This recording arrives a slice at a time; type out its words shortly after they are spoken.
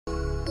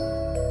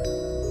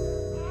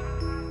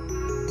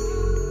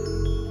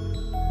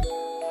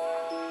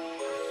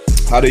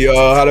How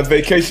the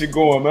vacation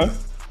going, man?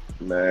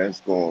 Man, it's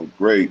going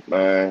great,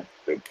 man.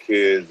 The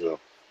kids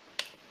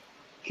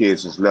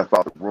just left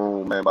out the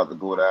room, man, about to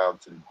go down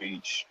to the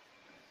beach.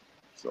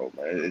 So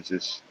man,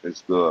 it's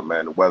good,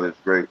 man. The weather's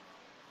great.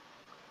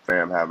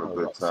 Fam having a I was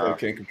good about to say, time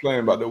can't complain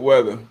about the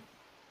weather.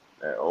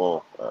 at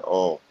all.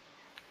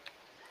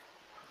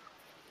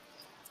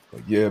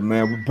 But yeah,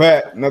 man, we're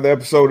back. Another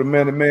episode of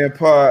Man to Man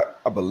Pod.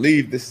 I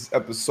believe this is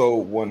episode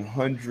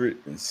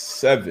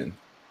 107.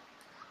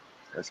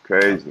 That's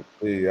crazy.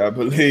 Yeah, I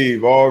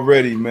believe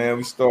already, man.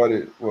 We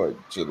started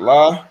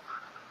July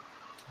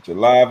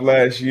of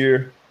last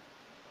year.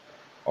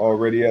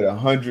 Already at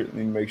 100. Let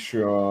me make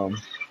sure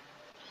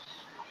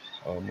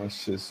my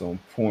shit's on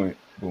point.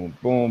 Boom,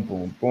 boom,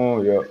 boom,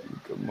 boom. Yep,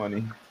 good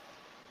money.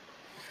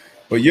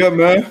 But yeah,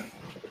 man.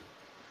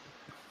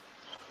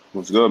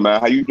 What's good, man?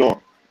 How you doing?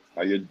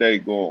 How your day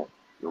going?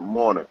 Good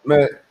morning.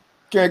 Man,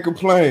 can't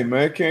complain,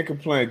 man. Can't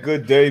complain.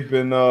 Good day.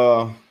 Been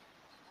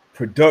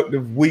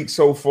productive week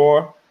so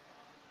far.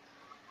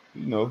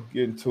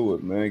 Getting to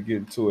it, man.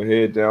 Getting to it.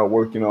 Head down,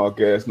 working all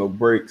gas, no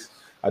breaks.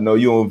 I know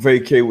you on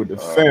vacay with the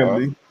Uh-huh.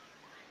 family.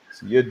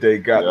 So your day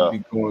got to Yeah.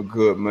 be going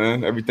good,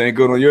 man. Everything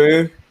good on your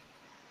end?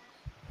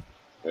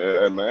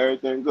 Yeah, man,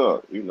 everything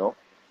good,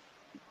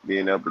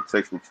 Being able to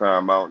take some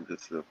time out and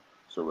just to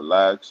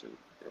relax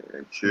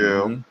and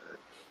chill,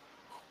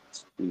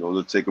 Mm-hmm.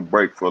 to take a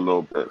break for a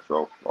little bit.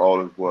 So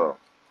all is well.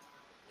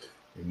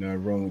 Ain't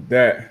nothing wrong with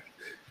that.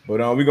 But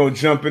we're gonna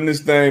jump in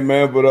this thing,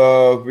 man. But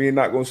we're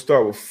not gonna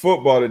start with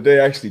football today.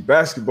 Actually,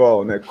 basketball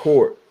on that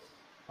court.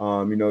 The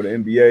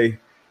NBA.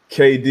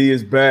 KD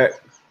is back,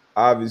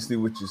 obviously,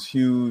 which is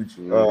huge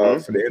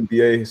Mm-hmm. for the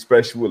NBA,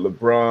 especially with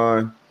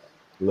LeBron,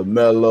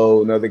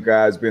 LaMelo, and other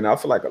guys being. I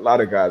feel like a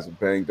lot of guys are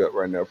banged up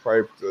right now,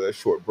 probably for that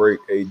short break.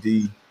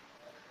 AD,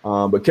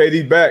 but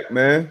KD back,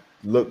 man.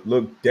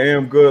 Looked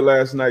damn good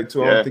last night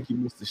too. I don't Yeah. think he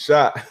missed a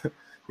shot. I think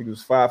he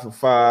was 5 for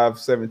 5,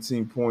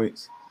 17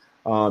 points.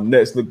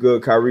 Nets look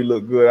good. Kyrie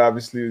looked good,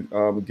 obviously,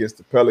 against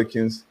the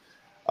Pelicans.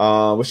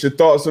 What's your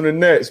thoughts on the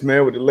Nets,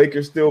 man? With the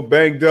Lakers still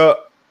banged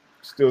up,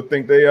 still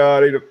think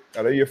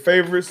are they your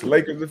favorites?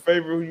 Lakers the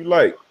favorite? Who you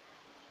like?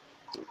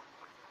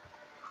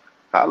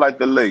 I like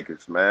the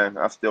Lakers, man.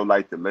 I still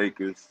like the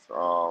Lakers.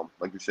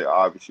 Like you said,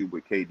 obviously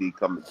with KD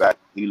coming back,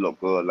 he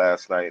looked good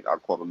last night. I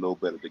caught a little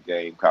bit of the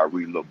game.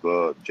 Kyrie looked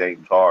good.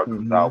 James Harden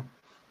was Mm-hmm.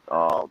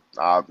 out.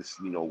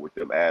 Obviously, with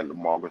them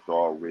adding Marcus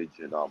Aldridge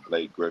and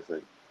Blake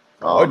Griffin.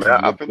 And Aldridge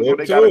I look feel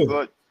good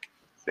too.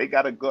 they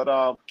got a good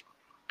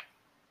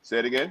say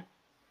it again.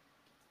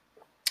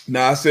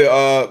 Now I said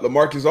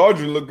LaMarcus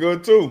Aldridge look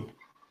good too.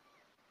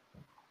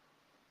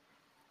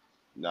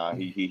 Nah,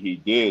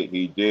 he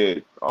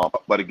did.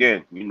 But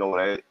again,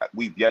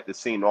 we've yet to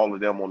see all of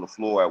them on the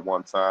floor at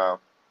one time.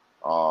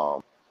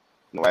 Um,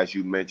 as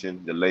you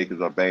mentioned, the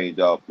Lakers are banged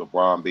up.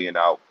 LeBron being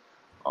out,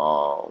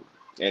 um,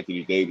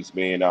 Anthony Davis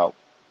being out.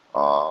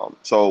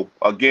 So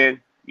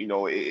again,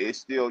 it's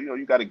still,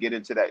 you got to get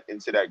into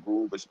that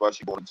groove,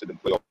 especially going into the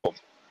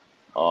playoffs.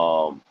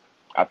 Um,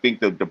 I think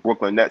the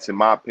Brooklyn Nets, in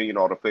my opinion,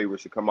 are the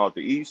favorites to come out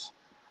the East.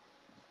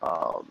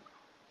 Um,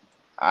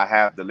 I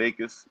have the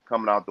Lakers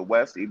coming out the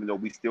West, even though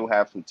we still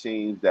have some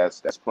teams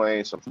that's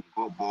playing some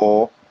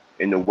football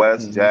in the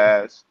West, Mm-hmm.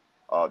 Jazz,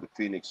 the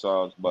Phoenix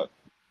Suns, but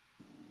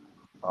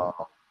uh,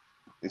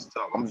 it's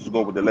tough. I'm just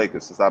going with the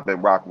Lakers since I've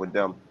been rocking with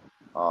them,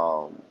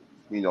 um,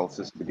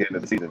 since the beginning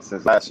of the season,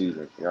 since last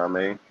season. You know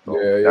what I mean? So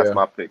Yeah, that's yeah.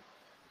 my pick.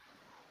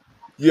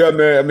 Yeah,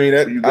 man. I mean, Who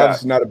that you got?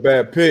 obviously not a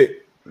bad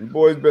pick. The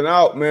boy's been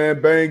out,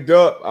 man, banged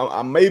up.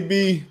 I may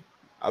be.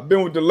 I've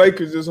been with the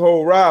Lakers this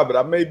whole ride, but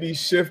I may be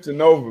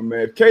shifting over,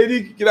 man. If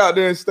KD can get out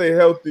there and stay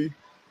healthy,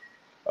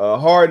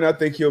 Harden, I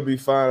think he'll be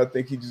fine. I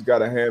think he just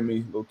got a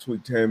little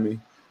tweaked hammy.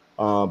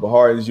 But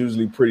Harden's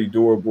usually pretty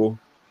durable.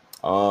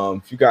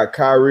 If you got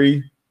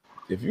Kyrie,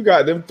 if you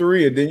got them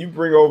three, and then you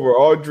bring over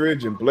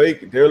Aldridge and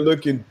Blake, they're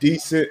looking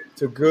decent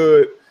to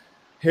good.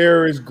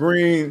 Harris,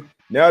 Green.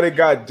 Now they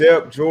got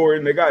depth.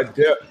 Jordan, they got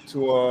depth to.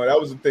 That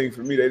was the thing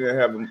for me. They didn't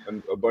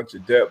have a bunch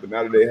of depth, but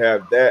now that they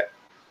have that,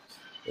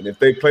 and if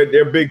they played,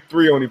 their big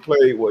three only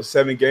played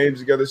 7 games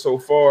together so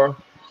far.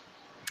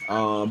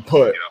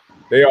 But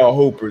they are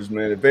hoopers,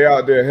 man. If they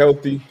out there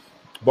healthy,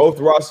 both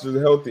rosters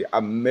are healthy, I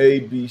may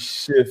be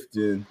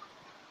shifting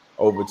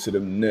over to the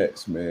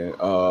Nets, man.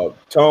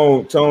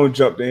 Tone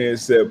jumped in and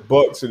said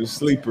Bucks are the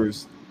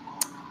sleepers.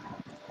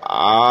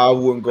 I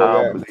wouldn't go I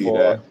don't that believe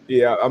far. that.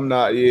 Yeah, I'm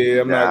not.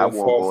 Yeah, I'm not Nah, I gonna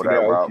won't fall go for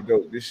that that route. okie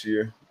doke this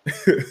year.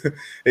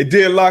 They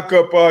did lock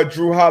up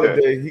Drew Yeah,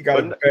 Holiday. He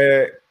got but a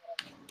bag.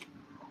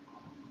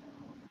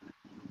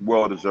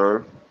 well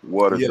deserved.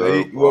 Well Yeah,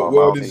 deserved. I well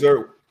don't think.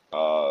 deserved.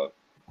 Uh,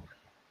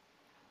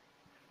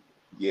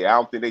 yeah, I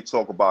don't think they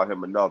talk about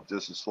him enough,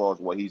 just as far as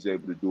what he's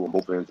able to do on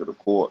both ends of the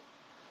court.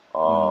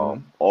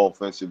 Mm-hmm.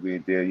 Offensively,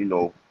 and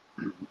then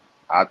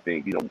I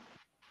think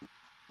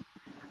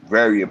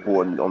very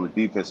important on the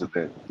defensive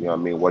end. You know what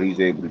I mean? What he's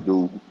able to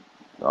do,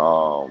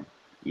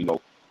 you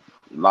know,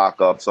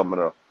 lock up some of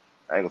the.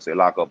 I ain't gonna say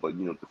lock up, but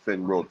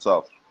defend real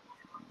tough.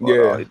 But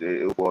Yeah.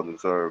 it will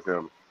deserve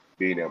him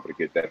being able to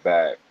get that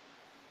bag.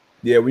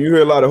 Yeah, when you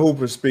hear a lot of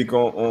hoopers speak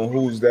on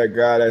who's that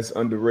guy that's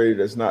underrated,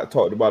 that's not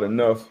talked about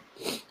enough,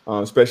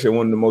 especially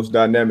one of the most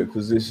dynamic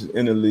positions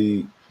in the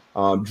league,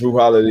 Drew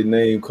Holiday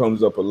name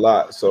comes up a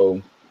lot.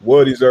 So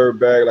Woody's Herb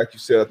bag, like you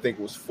said, I think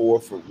it was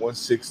 4 for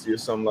 160 or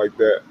something like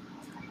that.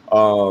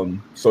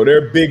 So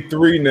their big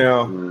three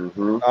now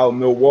Mm-hmm. out in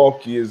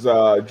Milwaukee is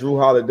Drew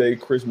Holiday,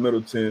 Chris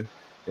Middleton,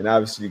 and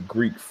obviously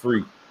Greek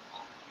Freak.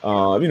 They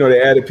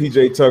added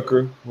PJ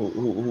Tucker,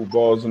 who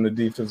balls on the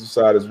defensive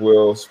side as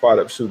well, spot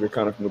up shooter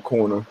kind of from the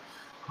corner.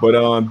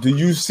 But do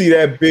you see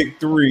that big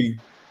three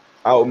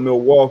out in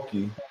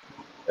Milwaukee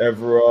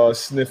ever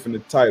sniffing the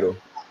title?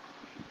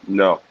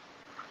 No.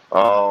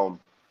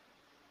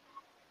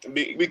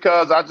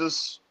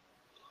 Because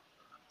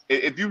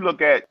if you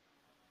look at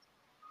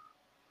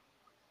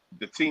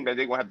the team that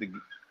they're gonna have to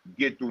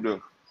get through the, you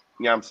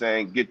know what I'm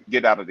saying,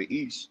 get out of the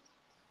East,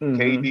 Mm-hmm.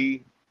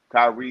 KD,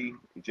 Kyrie,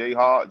 James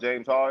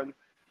Harden,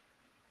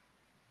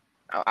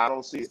 I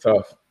don't see It's it.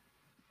 tough.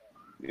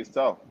 It's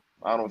tough.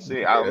 I don't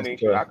see it. I Yeah, it's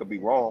mean, I tough. could be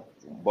wrong,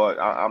 but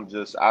I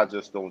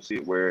just don't see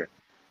it. Where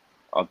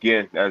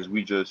again, as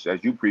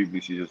you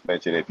previously just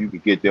mentioned, if you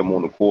could get them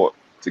on the court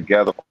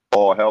together,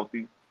 all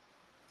healthy,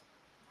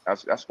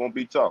 that's gonna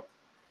be tough.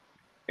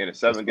 In a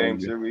That's gonna seven-game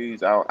be.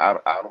 series, I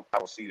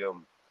don't see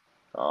them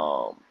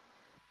um,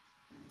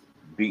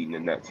 beating the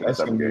Nets in a That's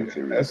gonna be. seven-game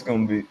series. That's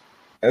gonna be.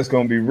 That's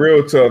gonna be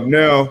real tough.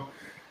 Now,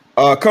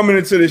 coming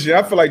into this year,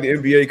 I feel like the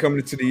NBA coming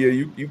into the year,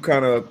 you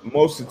kind of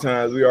most of the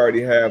times we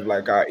already have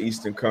like our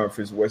Eastern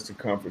Conference, Western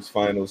Conference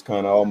finals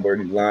kind of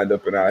already lined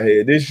up in our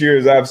head. This year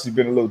has obviously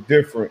been a little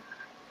different.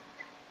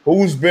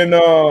 Who's been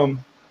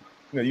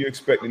you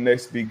expect the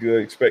Nets to be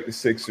good, expect the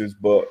Sixers,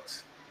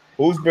 Bucks.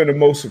 Who's been the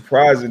most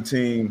surprising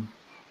team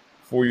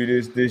for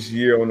you this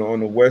year on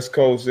the West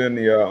Coast and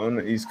the on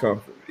the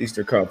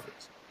Eastern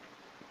Conference?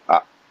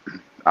 I,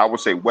 I would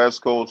say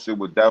West Coast. It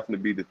would definitely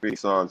be the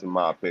Phoenix Suns, in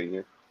my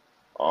opinion.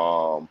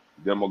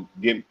 Them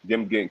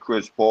getting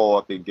Chris Paul,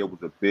 I think it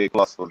was a big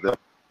plus for them.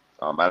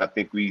 And I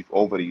think we've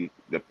over the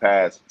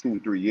past 2 or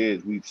 3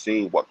 years, we've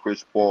seen what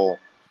Chris Paul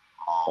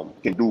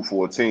can do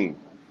for a team.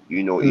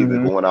 Even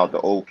Mm-hmm. going out to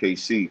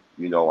OKC.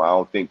 I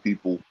don't think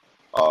people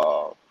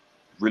uh,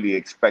 really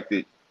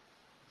expected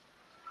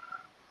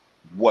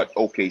what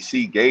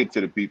OKC gave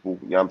to the people.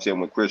 You know what I'm saying,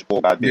 when Chris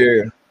Paul got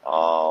there.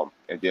 Yeah,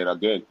 And then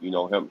again,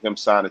 him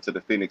signing to the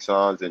Phoenix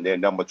Suns, and they're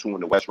number 2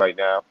 in the West right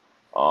now.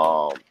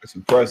 that's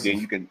And then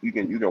impressive. you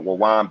can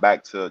rewind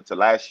back to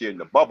last year in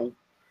the bubble.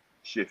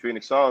 Shit,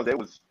 Phoenix Suns,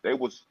 they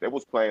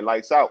was playing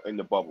lights out in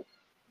the bubble.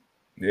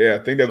 Yeah,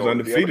 I think that was So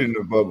to be able undefeated in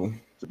the bubble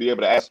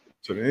to ask,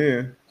 to the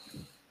end.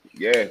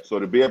 yeah, so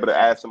to be able to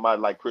ask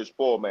somebody like Chris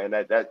Paul, man,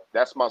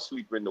 that's my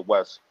sleeper in the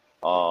West.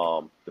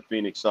 The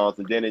Phoenix Suns,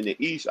 and then in the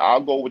East, I'll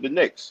go with the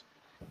Knicks.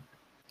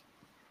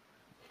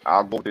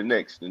 I'll go with the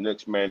Knicks. The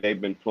Knicks, man, they've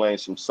been playing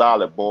some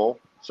solid ball,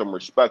 some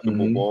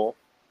respectable Mm-hmm.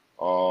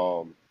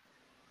 ball.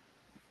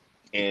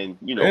 And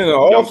And the young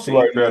offs team,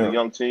 right fairly now.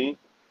 young team.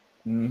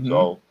 Mm-hmm.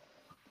 So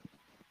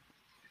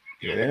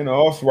Yeah, they're in the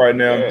offs right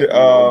now.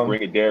 yeah,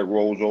 bringing Derrick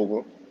Rose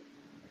over.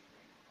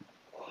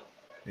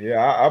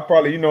 Yeah, I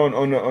probably in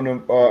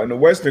the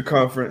Western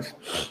Conference,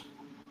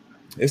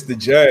 it's the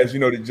Jazz.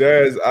 The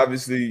Jazz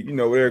obviously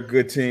they're a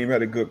good team,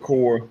 had a good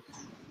core,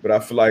 but I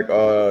feel like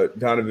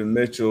Donovan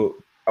Mitchell.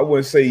 I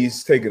wouldn't say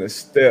he's taking a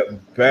step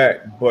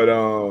back, but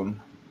Oh,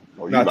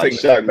 you not like taking a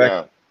step Shaq back.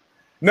 now?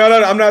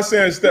 No, I'm not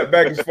saying a step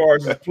back as far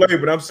as his play,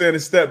 but I'm saying a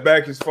step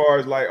back as far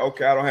as like,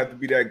 okay, I don't have to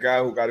be that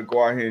guy who got to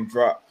go out here and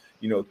drop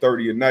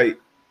 30 a night.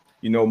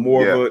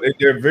 More Yeah. of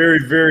they're very,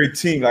 very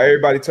team. Like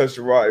everybody touched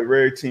the rock,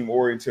 very team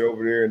oriented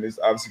over there, and it's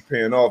obviously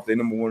paying off. They're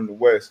number 1 in the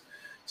West,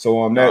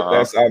 so Uh-huh.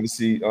 that's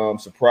obviously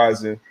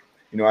surprising.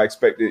 I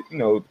expected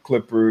the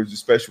Clippers,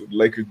 especially with the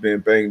Lakers being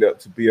banged up,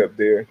 to be up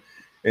there,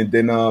 and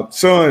then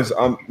Suns.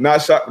 I'm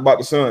not shocked about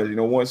the Suns.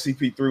 Once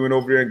CP3 went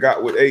over there and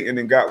got with Ayton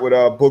and got with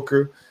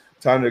Booker,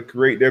 time to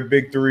create their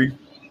big three.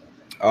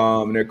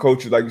 And their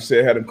coaches, like you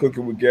said, had them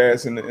cooking with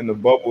gas in the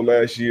bubble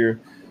last year.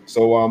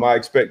 So I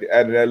expect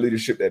out of that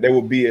leadership that they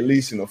will be at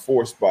least in the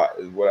 4th spot,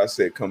 is what I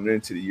said coming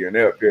into the year, and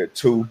they're up there at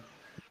 2.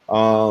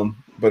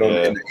 But in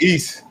Yeah. the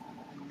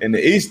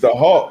East, the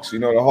Hawks, the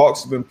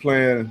Hawks have been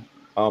playing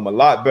a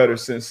lot better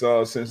since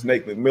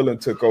Nate McMillan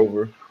took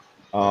over,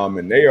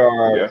 and they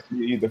are Yeah.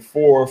 either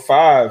 4 or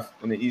 5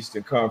 in the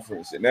Eastern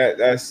Conference, and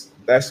that's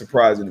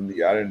surprising to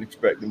me. I didn't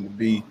expect them to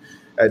be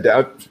at that.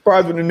 I'm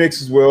surprised with the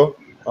Knicks as well.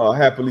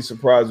 Happily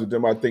surprised with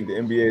them. I think the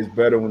NBA is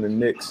better when the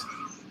Knicks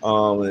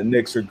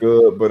are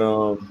good. But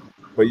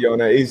yeah, on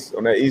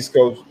that East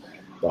Coast,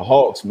 the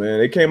Hawks, man,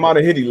 they came out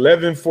and hit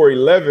 11 for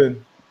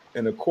 11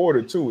 in a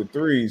quarter too with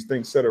threes.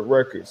 Think set a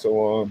record.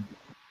 So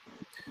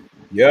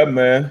yeah,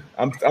 man,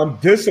 I'm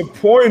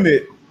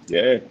disappointed.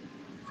 Yeah.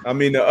 I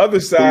mean, the other Who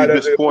you side of it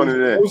was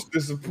disappointed in? most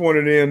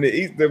disappointed in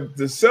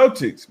the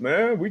Celtics,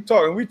 man. We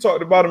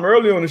talked about them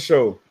early on the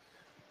show.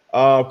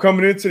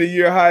 Coming into the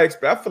year, I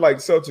feel like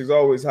Celtics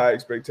always high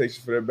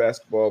expectations for their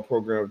basketball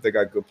program if they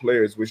got good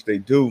players, which they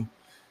do.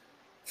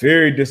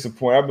 Very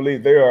disappointed. I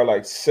believe they are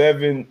like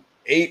 7-8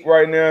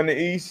 right now in the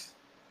East.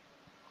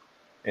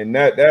 And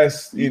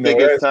that's You think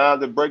it's time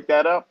to break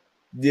that up?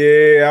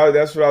 Yeah,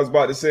 that's what I was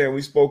about to say. And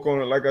we spoke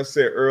on it, like I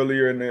said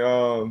earlier in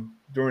the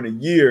during the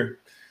year.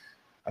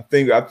 I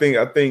think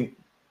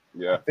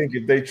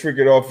if they trick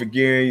it off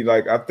again,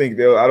 like I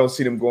don't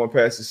see them going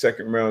past the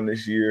second round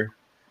this year.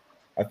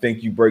 I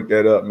think you break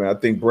that up, man. I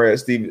think Brad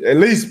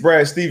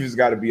Stevens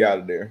got to be out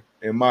of there,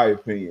 in my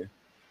opinion.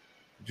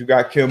 You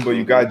got Kimba,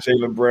 you got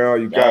Jaylen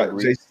Brown, you got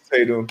Jason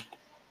Tatum.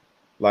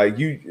 Like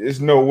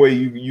there's no way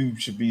you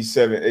should be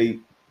 7-8,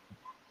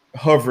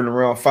 hovering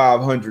around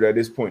 500 at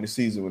this point in the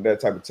season with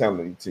that type of talent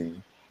on your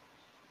team.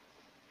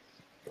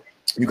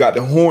 You got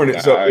the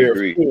Hornets up there. I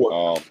agree.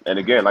 And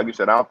again, like you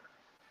said, I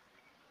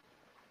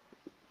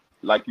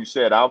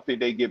don't think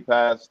they get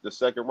past the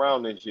second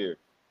round this year.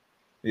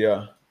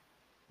 Yeah.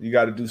 You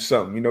got to do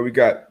something. You know, we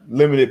got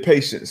limited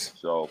patience.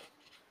 So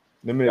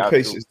limited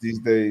patience these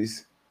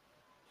days.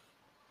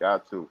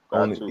 Got to.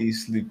 Eat,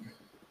 sleep.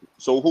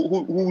 So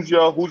who's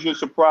your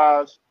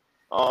surprise?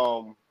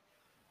 Well,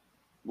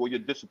 your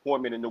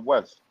disappointment in the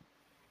West?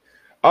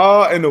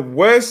 In the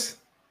West,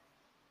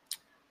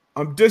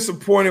 I'm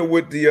disappointed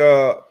with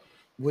the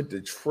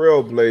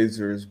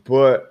Trailblazers,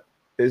 but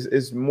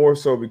it's more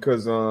so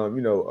because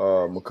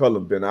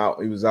McCollum been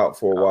out. He was out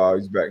for a while.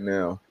 He's back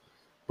now.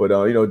 But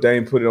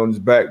Dame put it on his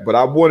back. But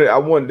I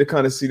wanted to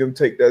kind of see them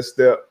take that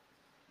step.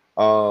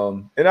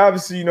 And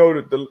obviously,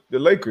 the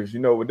Lakers,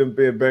 with them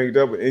being banged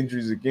up with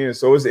injuries again.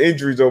 So it's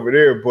injuries over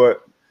there.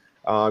 But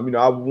I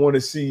want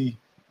to see,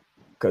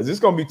 because it's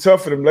gonna be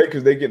tough for them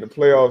Lakers. They get in the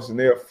playoffs and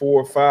they're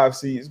 4 or 5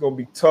 seed. It's gonna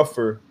be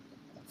tougher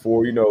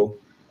for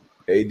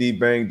AD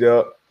banged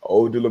up,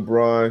 older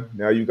LeBron.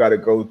 Now you got to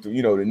go through,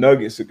 the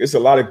Nuggets. It's a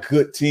lot of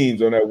good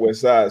teams on that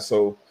West Side.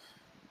 So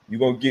you're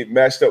going to get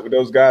matched up with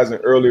those guys in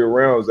earlier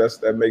rounds.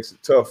 That makes it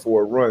tough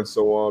for a run.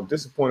 So I'm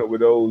disappointed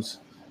with those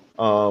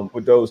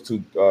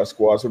two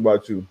squads. What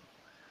about you?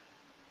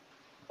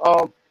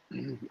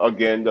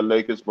 Again, the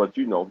Lakers, but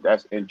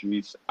that's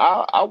injuries.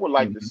 I would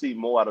like to see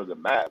more out of the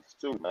Mavs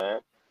too, man.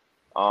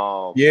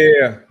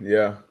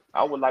 Yeah.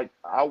 I would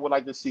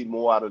like to see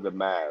more out of the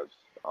Mavs.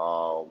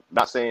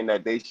 Not saying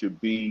that they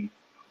should be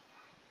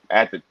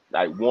at the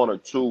 1 or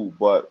 2,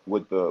 but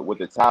with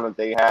the talent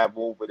they have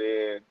over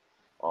there,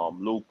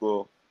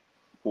 Luka,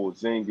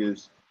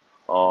 Porzingis,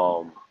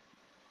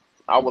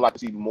 I would like to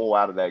see more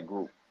out of that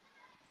group.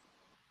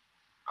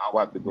 I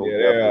would have to go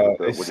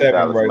with the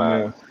Dallas right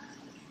now.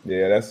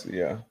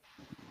 Yeah,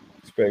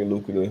 expect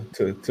Luka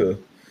to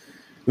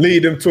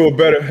lead them to a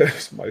better.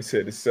 Somebody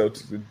said the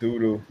Celtics, the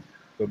doodle,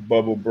 the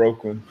bubble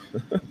broke them.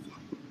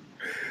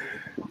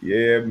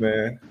 Yeah,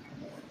 man.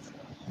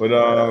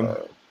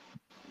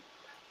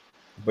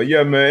 But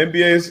yeah, man,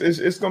 NBA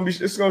it's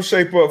gonna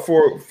shape up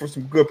for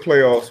some good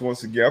playoffs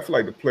once again. I feel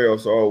like the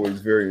playoffs are always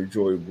very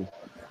enjoyable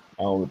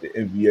with the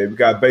NBA. We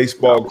got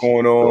baseball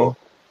going on.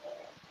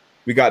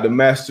 We got the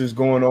Masters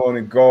going on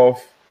in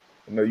golf.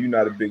 I know you're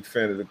not a big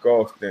fan of the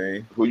golf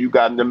thing. Who you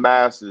got in the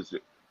Masters?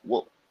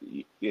 Well,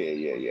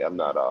 yeah. I'm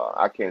not.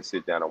 I can't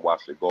sit down and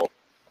watch the golf.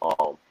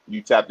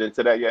 You tapped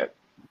into that yet?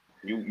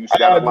 You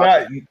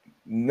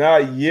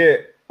not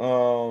yet.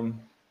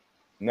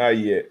 Not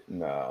yet.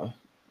 Nah.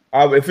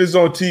 If it's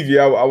on TV,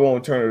 I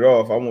won't turn it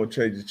off. I won't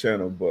change the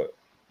channel. But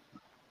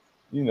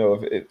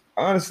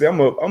honestly, I'm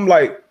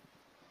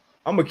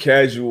a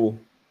casual.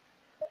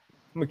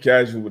 I'm a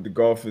casual with the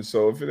golfing.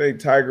 So if it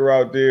ain't Tiger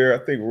out there, I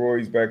think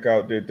Rory's back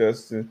out there,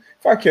 Dustin.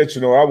 If I catch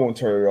it, I won't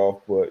turn it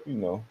off. But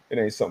it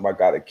ain't something I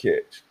gotta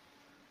catch.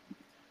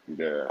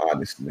 Yeah.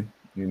 Honestly,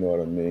 you know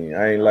what I mean.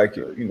 I ain't like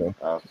it.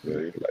 I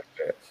feel you. Like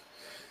that.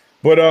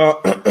 But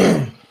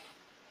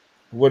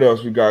what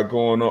else we got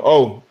going on?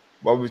 Oh.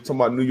 While we talking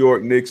about New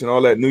York Knicks and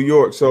all that, New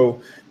York.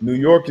 So New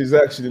York is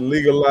actually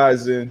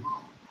legalizing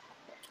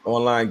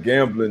online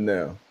gambling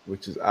now,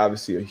 which is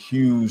obviously a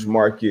huge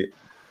market,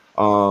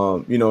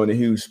 in a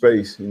huge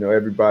space.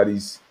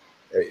 Everybody's.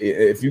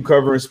 If you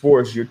covering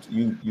sports,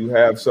 you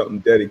have something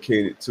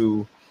dedicated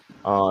to,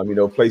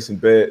 placing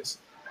bets,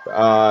 the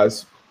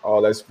odds,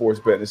 all that sports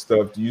betting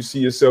stuff. Do you see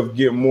yourself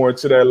getting more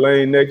into that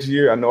lane next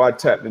year? I know I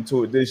tapped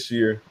into it this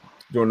year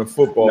during the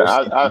football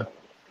season.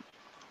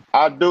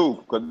 I do,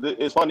 because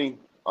it's funny.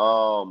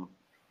 Off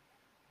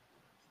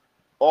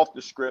the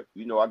script,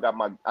 I got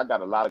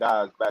a lot of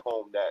guys back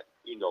home that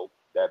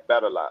that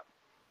bet a lot,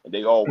 and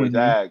they always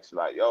ask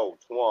like, "Yo,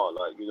 Twan,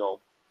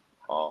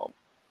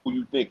 who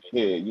you think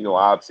here?"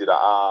 Obviously the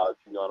odds.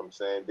 You know what I'm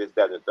saying? This,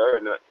 that, and the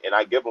third, and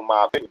I give them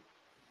my opinion,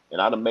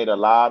 and I done made a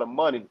lot of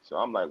money. So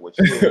I'm like, well,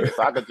 shit, if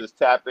I could just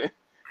tap in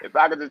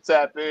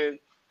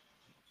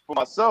for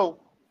myself,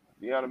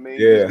 you know what I mean?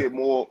 Yeah. Just get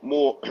more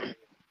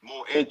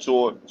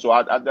into it. So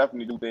I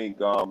definitely do think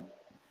I'm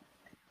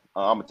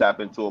gonna tap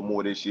into it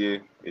more this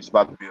year. It's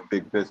about to be a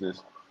big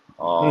business.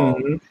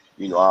 Obviously,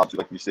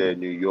 like you said,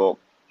 New York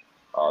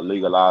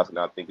legalized, and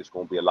I think it's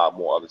gonna be a lot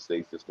more other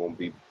states that's gonna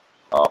be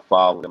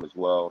following them as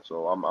well.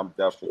 So I'm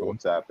definitely gonna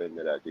tap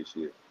into that this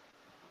year.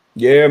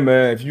 Yeah,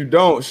 man. If you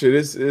don't, shit,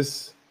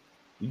 it's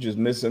you just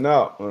missing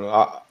out on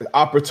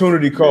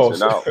opportunity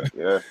cost. Missing out.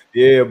 Yeah.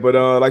 Yeah, but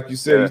like you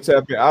said, Yeah. you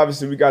tap in.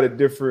 Obviously, we got a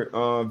different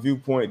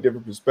viewpoint,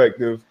 different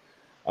perspective.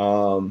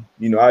 I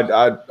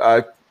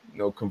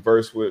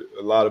converse with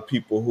a lot of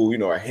people who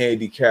are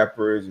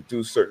handicappers and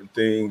do certain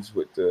things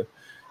with the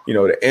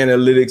the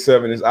analytics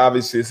of it. Is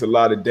obviously it's a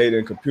lot of data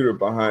and computer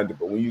behind it,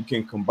 but when you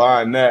can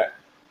combine that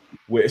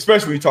with,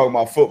 especially when you talk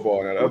about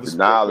football and With the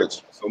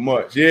knowledge, so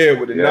much,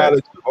 with the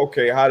knowledge.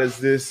 Okay, how does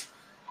this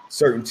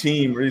certain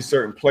team or these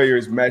certain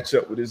players match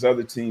up with this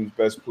other team's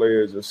best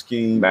players or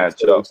scheme?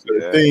 match up,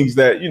 things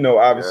that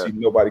obviously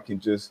nobody can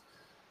just.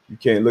 You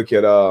can't look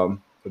at a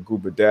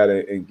group of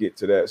data and get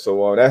to that.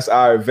 So that's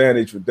our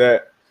advantage with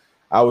that.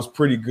 I was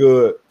pretty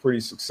good,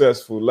 pretty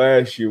successful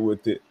last year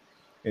with it,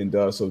 and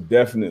so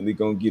definitely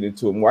gonna get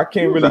into it more. I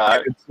can't really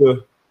get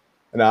into,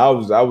 and I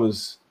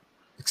was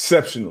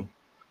exceptional.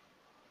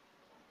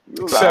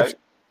 You was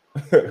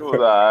all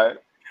right.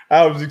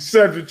 I was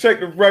exceptional. Check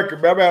the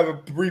record, man. I'm gonna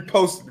have to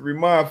repost it to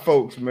remind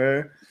folks,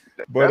 man.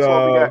 But that's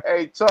what we got.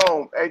 Hey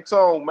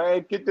Tone,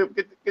 man,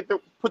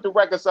 put the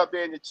records up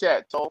there in the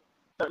chat, Tone.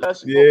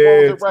 Let's go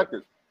the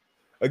record.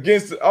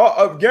 Against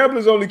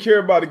gamblers only care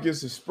about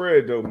against the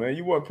spread, though, man.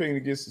 You weren't picking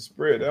against the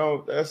spread.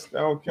 That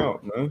don't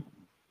count, man.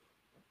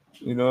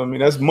 You know what I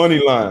mean? That's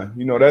money line.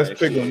 That's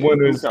picking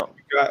winners. You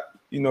got,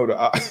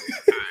 the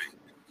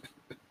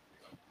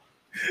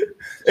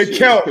it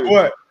count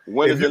what?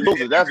 Winners and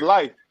losers. That's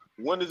life.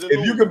 Winners and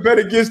losers. If you can bet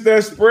against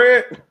that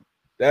spread,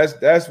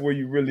 that's where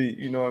you really,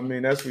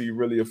 that's where you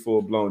really a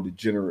full-blown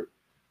degenerate.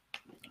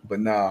 But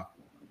nah.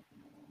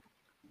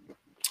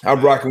 I'm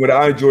rocking with it.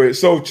 I enjoy it.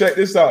 So check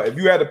this out. If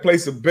you had to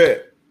place a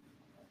bet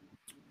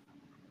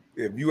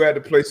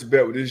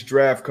with this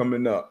draft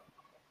coming up,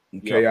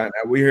 okay,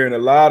 we're hearing a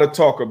lot of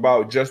talk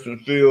about Justin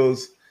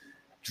Fields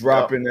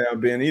dropping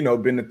down, being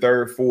the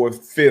third,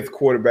 fourth, fifth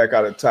quarterback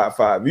out of the top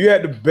five. If you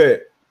had to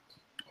bet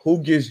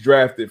who gets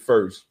drafted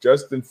first,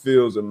 Justin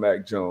Fields or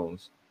Mac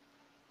Jones?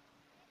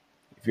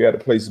 If you had to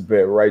place a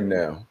bet right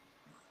now,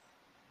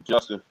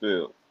 Justin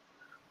Fields.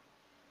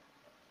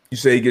 You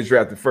say he gets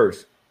drafted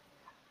first?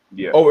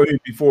 Yeah. Oh,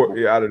 before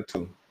out of the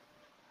two.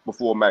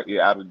 Before Mac,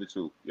 out of the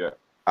two. Yeah.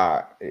 All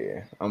right.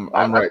 Yeah. I'm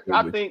right.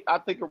 I think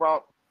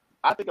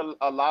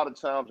a lot of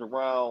times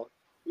around,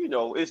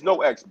 it's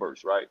no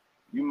experts, right?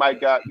 You might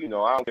got, I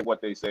don't care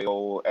what they say,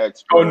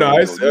 experts. Oh no,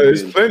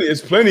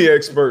 it's plenty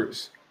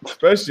experts,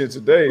 especially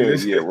today.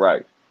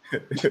 Right.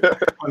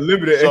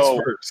 Unlimited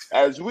experts.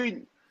 As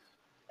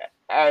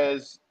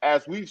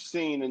we've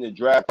seen in the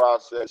draft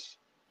process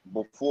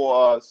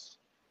before us,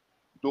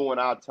 during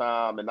our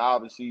time, and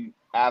obviously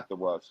after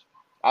us,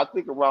 I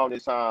think around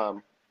this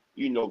time,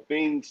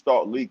 things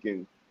start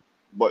leaking,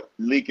 but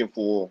leaking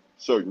for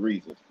certain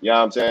reasons. You know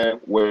what I'm saying?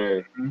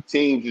 Where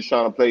teams just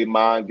trying to play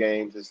mind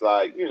games. It's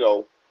like,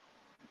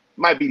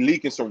 might be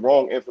leaking some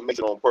wrong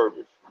information on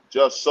purpose,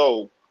 just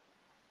so,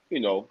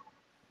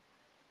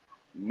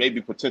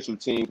 maybe potential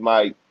teams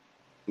might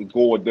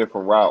go a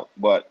different route.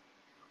 But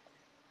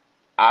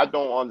I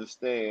don't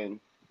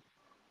understand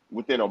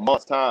within a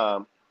month's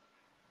time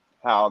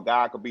how a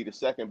guy could be the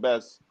second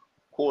best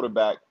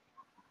quarterback,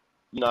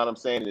 in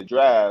the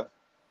draft.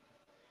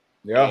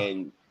 Yeah.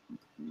 And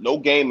no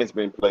game has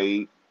been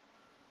played.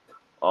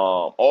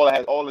 All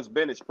it's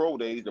been is pro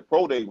days. The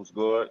pro day was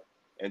good.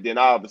 And then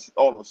all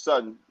of a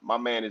sudden, my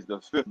man is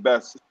the fifth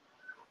best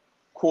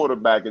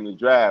quarterback in the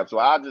draft. So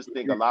I just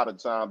think a lot of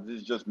times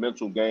it's just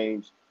mental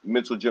games,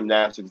 mental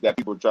gymnastics that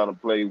people are trying to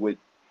play with,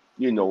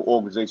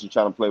 organizations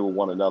trying to play with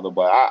one another.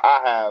 But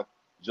I have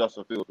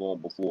Justin Fields going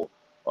before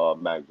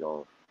Mac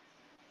Jones.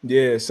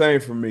 Yeah,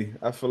 same for me.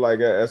 I feel like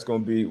that's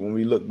going to be, when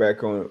we look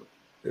back on it,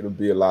 it'll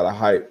be a lot of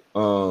hype.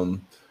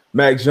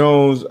 Mac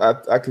Jones,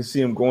 I can see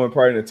him going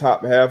probably in the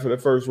top half of the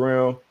first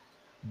round,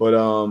 but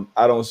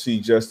I don't see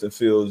Justin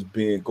Fields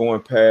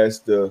going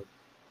past the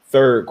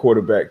third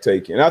quarterback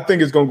taken. And I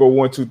think it's going to go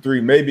 1, 2,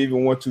 3, maybe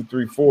even 1, 2,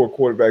 3, 4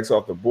 quarterbacks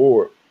off the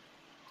board.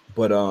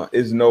 But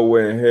it's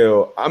nowhere in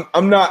hell.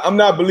 I'm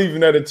not believing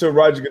that until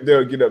Roger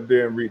Goodell get up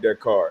there and read that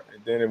card.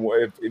 And then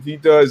if he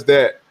does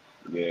that,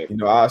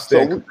 I'll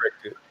stand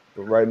corrected.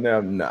 But right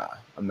now, nah,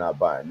 I'm not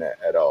buying that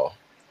at all.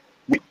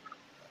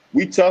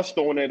 We touched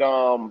on it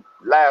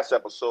last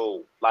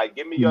episode. Like,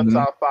 give me your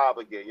top five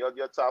again. Your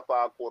top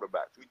five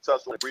quarterbacks. We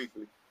touched on it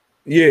briefly.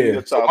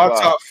 Yeah, so my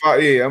top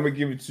five. Yeah, I'm gonna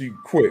give it to you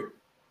quick.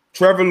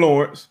 Trevor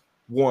Lawrence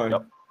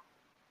 1,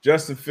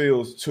 Justin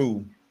Fields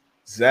 2,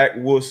 Zach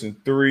Wilson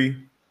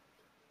 3.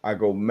 I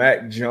go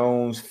Mac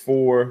Jones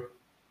 4,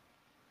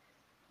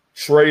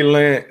 Trey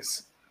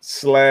Lance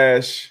 /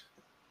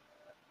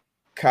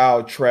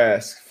 Kyle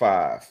Trask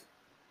 5.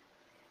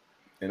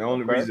 And the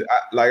only reason,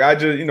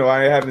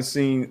 I haven't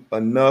seen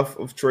enough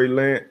of Trey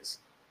Lance.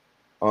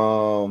 I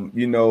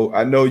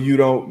know you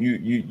don't,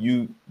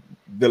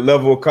 the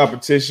level of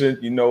competition,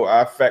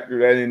 I factor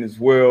that in as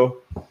well.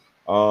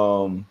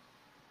 So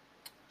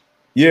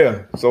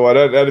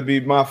that'd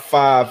be my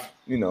 5,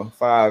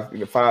 5A,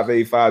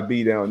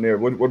 5B down there.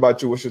 What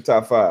about you? What's your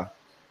top 5?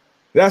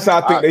 That's how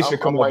I think they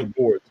should come off the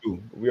board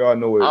too. We all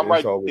know it. I'm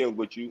right there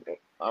with you.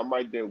 I'm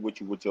right there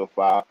with you with your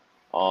 5.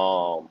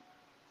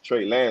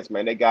 Trey Lance,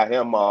 man, they got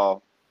him.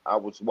 I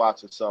was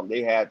watching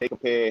something. They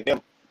compared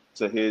him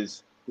to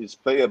his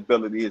play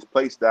ability, his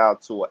play style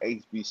to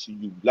an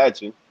HBCU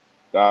legend.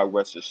 God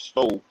rest his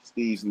soul,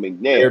 Steve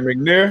McNair.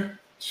 McNair.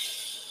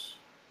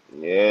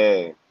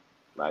 Yeah,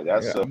 like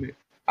that's Yeah,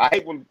 I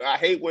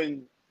hate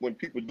when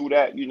people do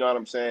that. You know what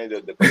I'm saying?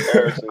 The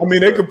comparison. I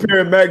mean, they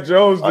comparing Mac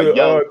Jones to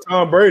young,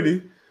 Tom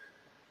Brady.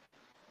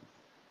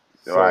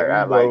 So,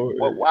 right?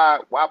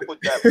 Why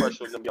put that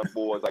pressure on them young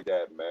boys like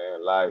that,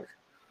 man? Like,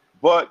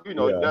 but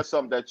that's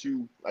something that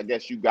I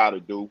guess you got to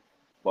do.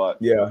 But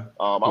yeah,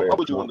 I'm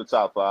with you in the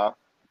top 5.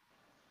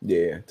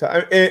 Yeah,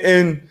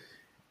 and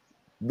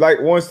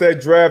like once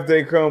that draft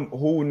day come,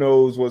 who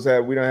knows what's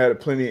happening? We done had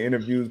plenty of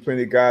interviews,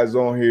 plenty of guys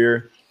on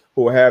here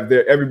who have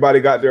everybody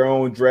got their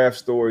own draft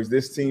stories.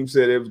 This team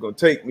said it was going to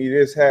take me.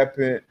 This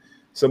happened.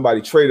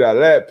 Somebody traded out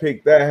of that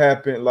pick. That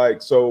happened.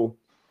 Like, so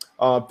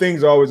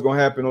things are always going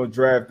to happen on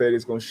draft day.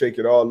 It's going to shake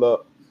it all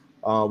up.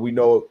 We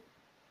know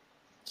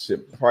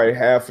probably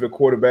half of the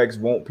quarterbacks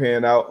won't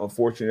pan out.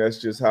 Unfortunately,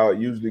 that's just how it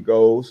usually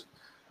goes.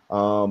 A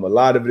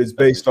lot of it is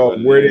based off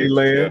where they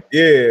land.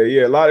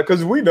 Yeah. A lot of,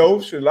 because we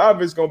know a lot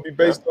of it's going to be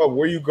based off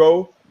where you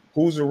go,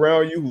 who's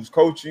around you, who's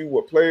coaching you,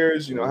 what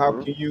players, how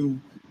can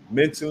you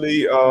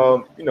mentally,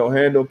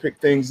 pick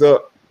things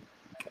up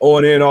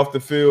on and off the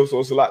field. So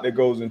it's a lot that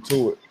goes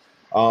into it.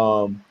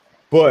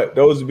 But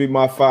those would be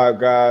my 5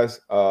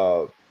 guys,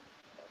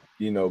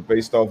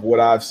 based off what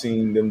I've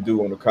seen them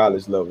do on the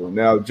college level.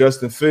 Now,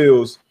 Justin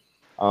Fields,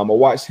 I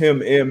watched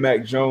him and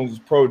Mac Jones'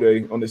 pro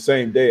day on the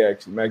same day,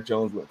 actually. Mac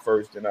Jones went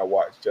first, and I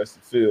watched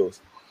Justin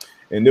Fields.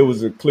 And there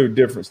was a clear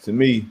difference to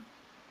me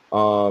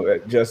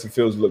that Justin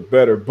Fields looked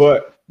better.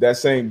 But that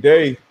same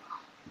day,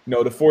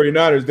 the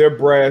 49ers, their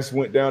brass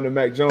went down to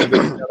Mac Jones. They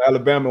went down to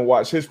Alabama and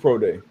watched his pro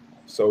day.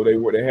 So they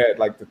had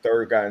like the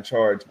 3rd guy in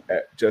charge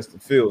at Justin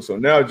Fields. So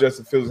now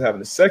Justin Fields is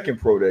having a second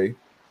pro day.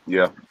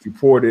 Yeah. It's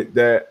reported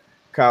that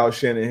Kyle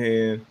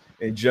Shanahan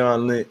and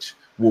John Lynch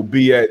will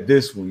be at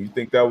this one. You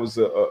think that was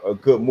a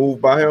good move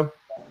by him?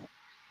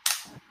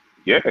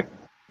 Yeah,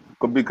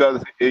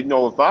 because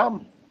if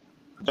I'm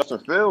Justin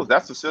Fields,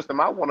 that's the system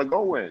I want to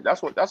go in.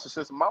 That's the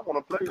system I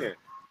want to play in.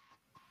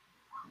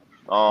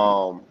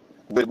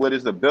 With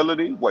his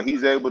ability, what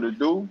he's able to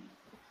do,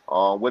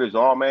 with his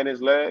arm and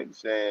his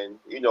legs, and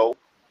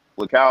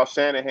with Kyle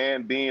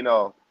Shanahan being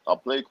a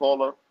play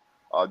caller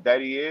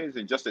that he is,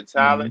 and just the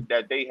talent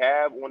that they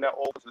have on that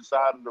offensive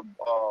side of the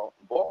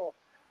ball.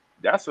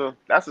 That's a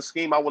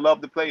scheme I would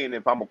love to play in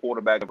if I'm a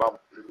quarterback. If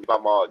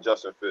I'm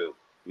Justin Fields,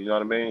 you know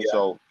what I mean. Yeah.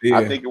 So yeah.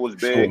 I think it was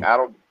big.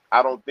 Sure.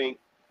 I don't think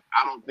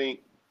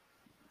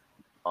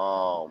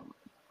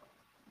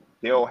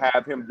they'll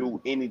have him do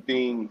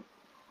anything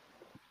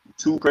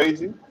too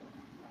crazy.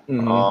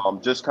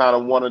 Just kind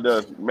of wanted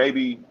to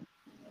maybe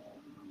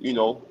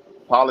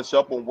polish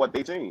up on what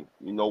they've seen.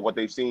 What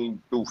they've seen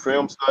through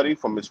film study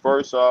from his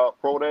first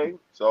pro day.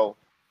 So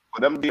for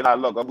them to be like,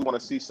 look, we want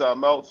to see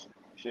something else.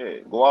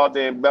 Shit, go out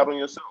there and bet on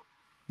yourself.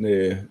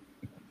 Yeah,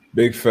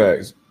 big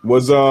facts.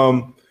 Was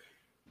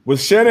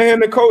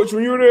Shanahan the coach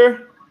when you were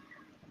there?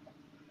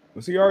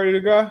 Was he already the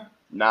guy?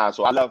 Nah,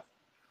 so I left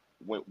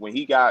when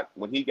he got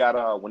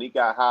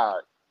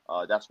hired.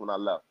 That's when I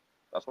left.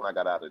 That's when I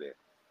got out of there.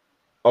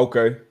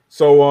 Okay,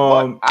 so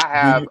but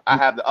I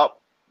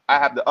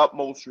have the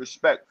utmost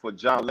respect for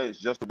John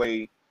Lynch, just the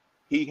way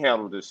he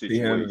handled the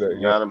situation. You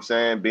know what I'm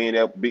saying? Being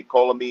there,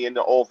 calling me in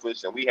the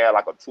office, and we had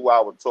like a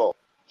 2-hour talk.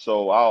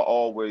 So I'll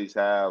always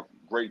have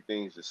great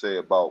things to say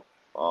about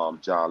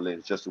John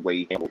Lynch, just the way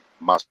he handled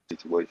my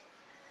situation.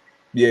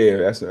 Yeah,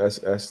 that's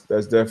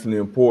definitely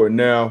important.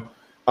 Now,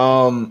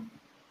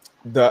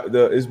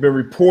 it's been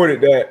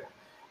reported that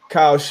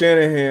Kyle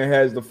Shanahan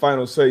has the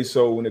final say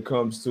so when it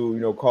comes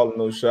to calling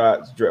those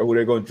shots, who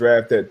they're going to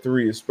draft at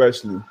 3,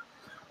 especially.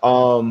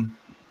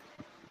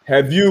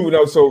 Have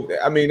you So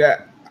I mean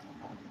that.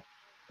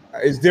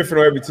 It's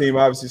different on every team.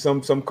 Obviously,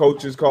 some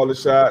coaches call the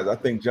shots. I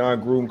think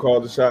John Gruden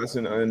called the shots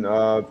in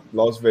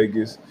Las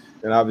Vegas,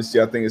 and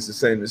obviously, I think it's the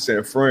same in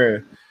San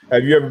Fran.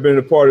 Have you ever been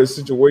a part of a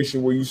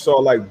situation where you saw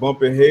like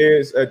bumping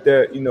heads at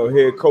that,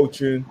 head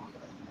coaching,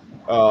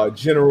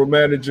 general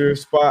manager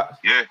spot?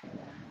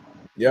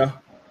 Yeah.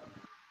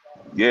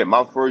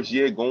 My first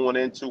year going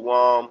into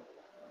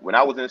when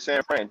I was in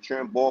San Fran,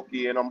 Trent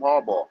Baalke and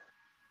Harbaugh.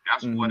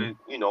 That's what it,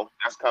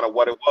 that's kind of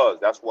what it was.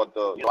 That's what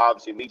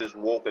obviously me just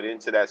walking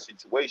into that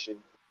situation.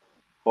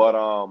 But,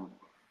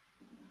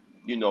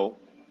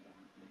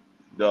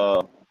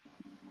 the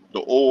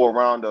all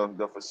around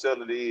the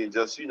facility and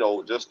just,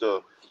 just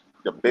the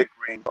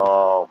bickering,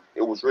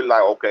 it was really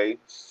like, okay,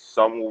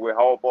 some were with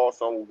Harbaugh,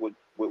 some with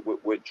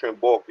Trent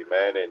Baalke,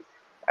 man. And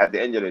at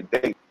the end of the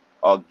day,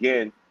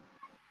 again,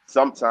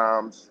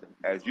 sometimes,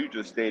 as you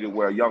just stated,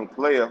 where a young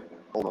player,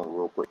 hold on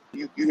real quick.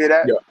 You hear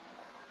that? Yeah.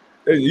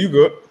 Hey, you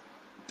good.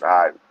 All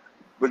right.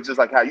 But just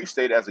like how you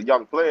stated, as a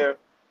young player,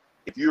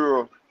 if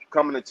you're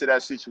coming into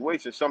that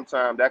situation,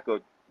 sometimes that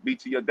could be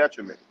to your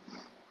detriment.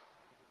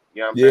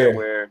 You know what I'm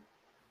saying?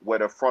 Where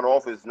the front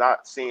office is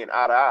not seeing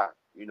eye to eye.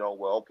 You know,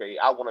 well, okay,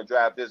 I want to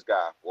draft this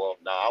guy. Well,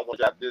 now I want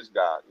to draft this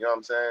guy. You know what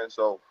I'm saying?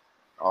 So,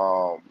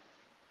 um,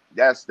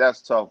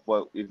 that's tough.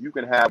 But if you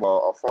can have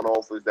a front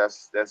office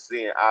that's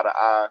seeing eye to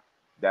eye,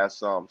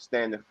 that's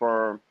standing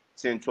firm,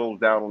 10 toes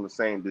down on the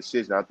same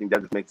decision, I think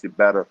that just makes it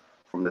better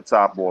from the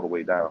top all the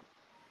way down.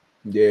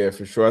 Yeah,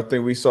 for sure. I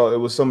think we saw it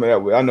was some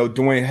of that. I know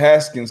Dwayne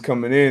Haskins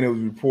coming in. It was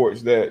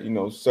reports that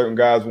certain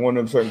guys want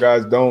them, certain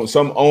guys don't.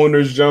 Some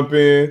owners jump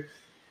in,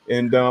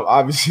 and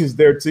obviously it's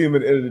their team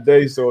at the end of the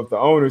day. So if the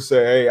owners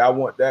say, "Hey, I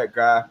want that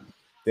guy,"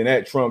 then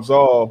that trumps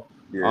all.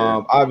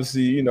 Yeah.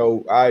 Obviously,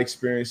 I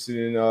experienced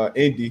it in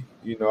Indy.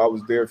 I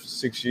was there for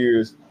 6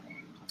 years.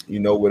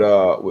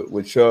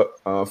 With Chuck,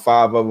 5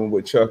 of them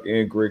with Chuck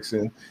and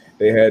Grigson.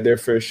 They had their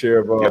fair share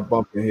of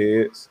bumping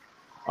heads,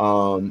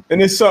 and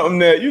it's something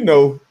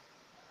that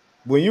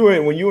when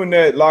you in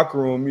that locker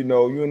room,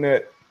 you in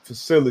that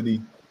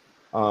facility,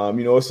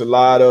 it's a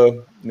lot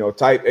of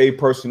type A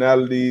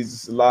personalities,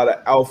 it's a lot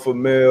of alpha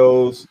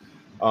males.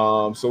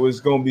 So it's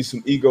gonna be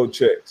some ego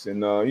checks,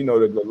 and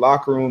the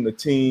locker room, the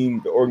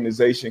team, the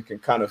organization can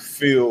kind of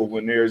feel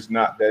when there's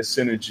not that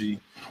synergy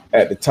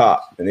at the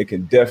top, and it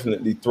can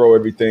definitely throw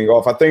everything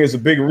off. I think it's a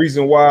big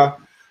reason why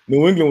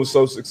New England was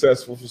so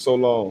successful for so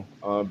long,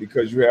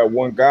 because you had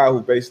one guy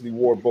who basically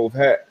wore both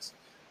hats.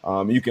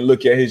 You can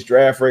look at his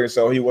draft record.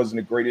 So he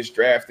wasn't the greatest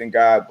drafting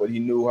guy, but he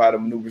knew how to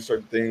maneuver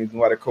certain things,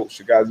 knew how to coach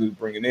the guys he was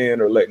bringing in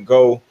or letting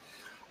go.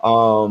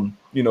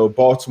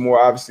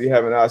 Baltimore obviously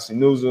having Ozzie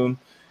Newsome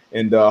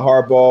and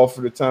Harbaugh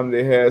for the time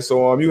they had.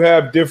 So you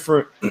have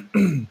different.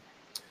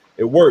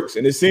 It works,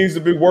 and it seems to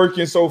be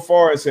working so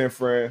far in San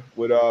Fran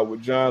with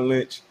John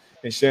Lynch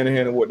and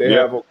Shanahan and what they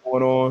have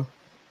going on.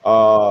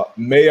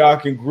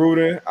 Mayock and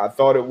Gruden, I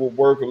thought it would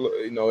work.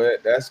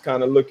 That's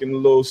kind of looking a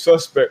little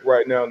suspect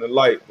right now in the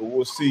light, but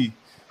we'll see.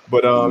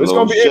 But it's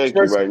going to be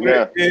interesting right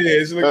now.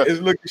 Yeah, it's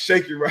looking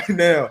shaky right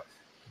now.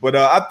 But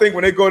I think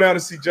when they go down to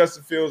see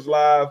Justin Fields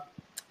live,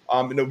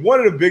 and one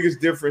of the biggest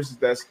differences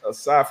that's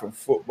aside from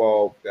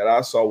football that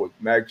I saw with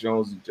Mac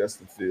Jones and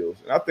Justin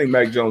Fields, and I think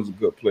Mac Jones is a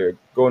good player.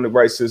 Go in the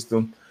right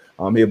system,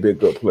 he'll be a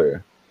good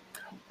player.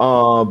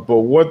 But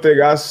one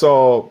thing I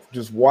saw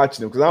just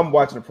watching him, because I'm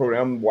watching the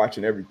program, I'm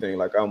watching everything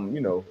like I'm,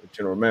 a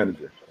general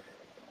manager.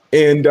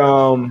 And,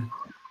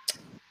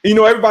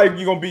 everybody,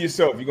 you're going to be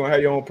yourself. You're going to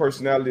have your own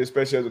personality,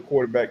 especially as a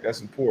quarterback.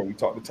 That's important. We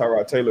talked to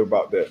Tyrod Taylor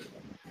about that.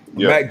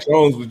 Yep. Mac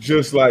Jones was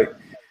just like,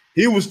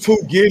 he was too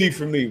giddy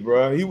for me,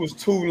 bro. He was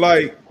too,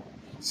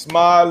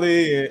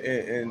 smiley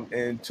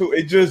and too,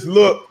 it just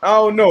looked, I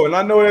don't know. And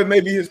I know that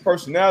may be his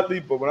personality,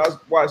 but when I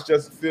watched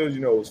Justin Fields,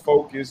 it was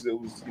focused, it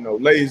was,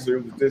 laser,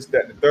 it was this,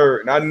 that, and the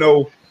third. And I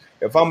know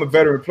if I'm a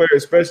veteran player,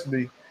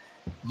 especially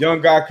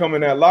young guy coming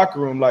in that locker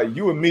room,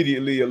 you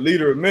immediately a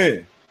leader of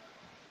men.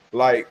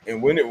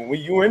 And when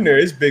you in there,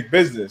 it's big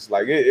business.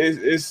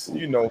 It's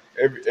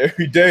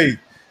every day.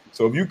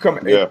 So if you come,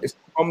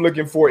 I'm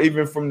looking for,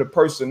 even from the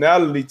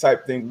personality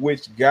type thing,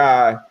 which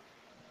guy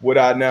would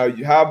I now?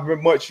 How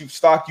much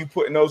stock you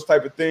put in those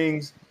type of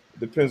things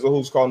depends on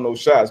who's calling those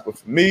shots. But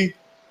for me,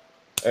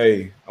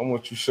 hey, I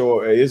want you to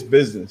show, hey, it's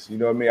business. You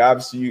know what I mean?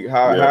 Obviously,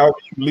 how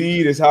you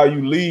lead is how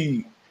you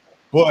lead.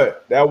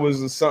 But that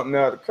was something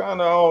that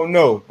kind of, I don't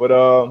know. But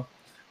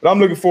I'm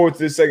looking forward to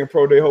this second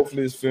pro day.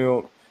 Hopefully it's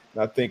filmed.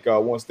 And I think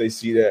once they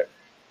see that,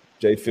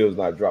 Jay Fields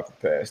not dropping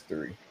past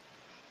 3,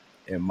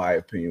 in my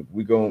opinion.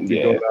 I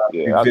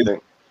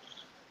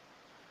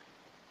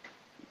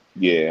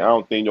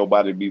don't think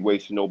nobody be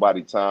wasting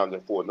nobody time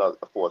for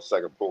a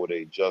second pro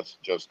day just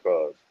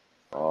cause.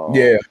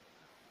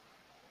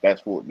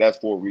 That's for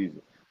a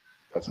reason.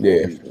 That's for a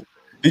reason.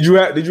 Did you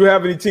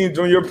have any teams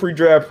during your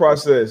pre-draft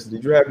process?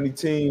 Did you have any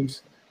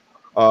teams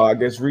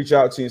reach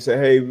out to you and say,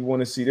 hey, we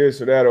want to see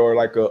this or that, or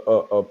like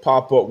a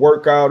pop-up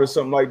workout or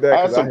something like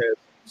that? Because I had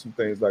some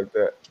things like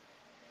that.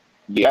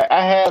 Yeah,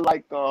 I had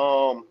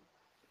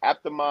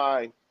after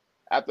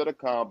the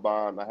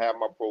combine, I had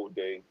my pro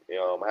day.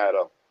 I had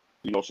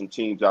some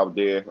teams out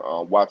there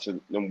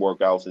watching them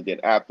workouts, and then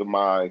after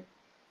my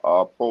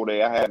pro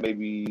day, I had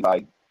maybe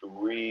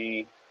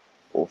 3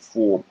 or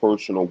 4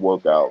 personal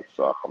workouts.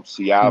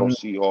 Seattle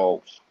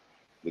Seahawks,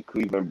 the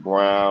Cleveland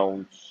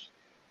Browns.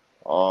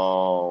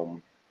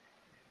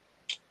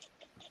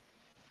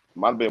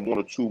 Might have been 1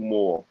 or 2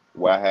 more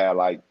where I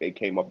had they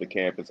came up to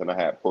campus and I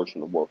had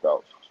personal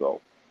workouts. So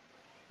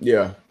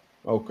yeah,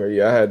 okay,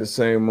 yeah, I had the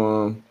same.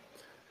 I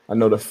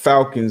know the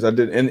Falcons. I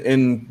did,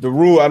 and the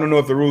rule. I don't know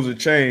if the rules have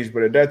changed,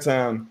 but at that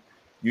time,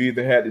 you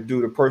either had to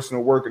do the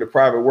personal work or the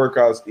private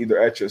workouts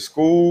either at your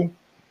school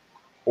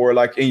or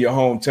in your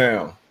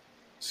hometown.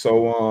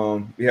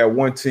 So we had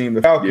one team,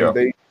 the Falcons.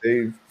 Yeah.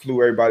 They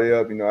flew everybody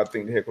up. I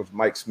think the head coach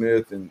Mike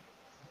Smith and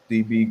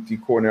D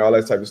coordinator, all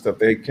that type of stuff.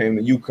 They came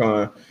to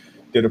UConn,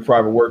 did a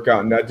private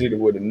workout, and I did it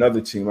with another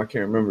team. I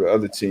can't remember the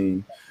other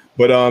team,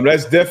 but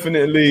that's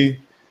definitely.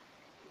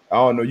 I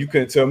don't know. You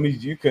couldn't tell me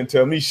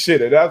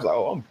shit. And I was like,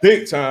 oh, I'm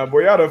big time,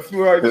 boy. Y'all done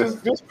flew out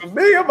just for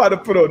me. I'm about to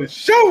put on the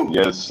show.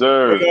 Yes,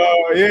 sir.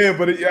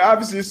 But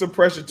obviously it's some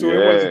pressure to it.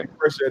 It wasn't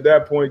pressure at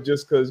that point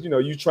just because,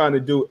 you're trying to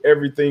do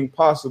everything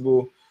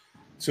possible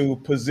to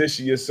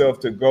position yourself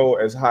to go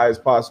as high as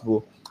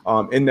possible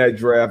in that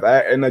draft.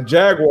 And the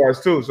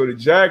Jaguars too. So the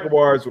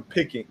Jaguars were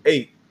picking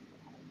 8.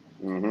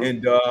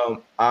 And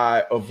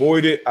I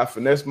avoided. I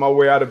finessed my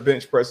way out of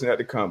bench pressing at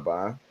the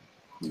combine.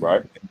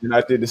 Right. And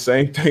I did the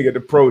same thing at the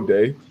pro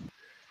day.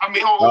 I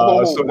mean,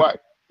 hold.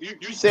 What?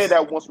 You said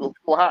that once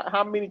before.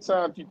 How many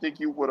times do you think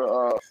you would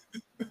have?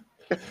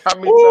 How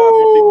many times do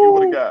you think you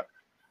would have got?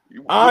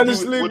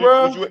 Honestly,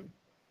 bro, would you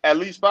at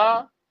least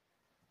 5?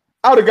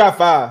 I would have got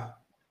 5.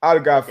 I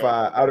would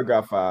have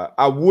got 5.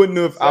 I wouldn't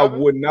have. 7? I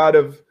would not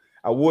have.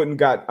 I wouldn't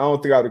got. I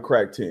don't think I would have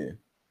cracked 10.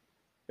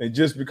 And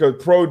just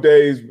because pro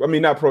days, I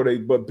mean, not pro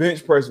days, but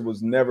bench pressing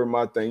was never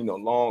my thing. You know,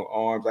 long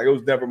arms, like it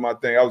was never my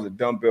thing. I was a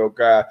dumbbell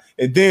guy.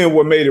 And then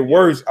what made it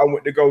worse, I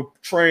went to go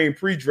train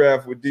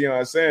pre-draft with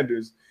Deion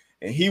Sanders,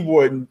 and he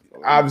wasn't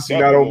obviously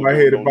not on my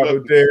head about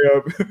no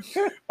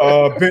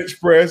damn bench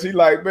press. He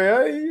like, man,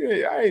 I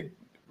ain't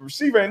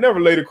receiver ain't never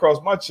laid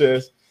across my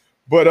chest.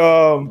 But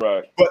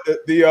right. But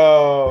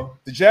the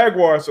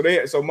Jaguars,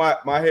 so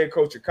my head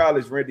coach at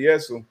college, Randy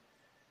Essel,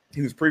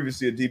 he was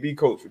previously a DB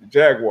coach for the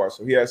Jaguars,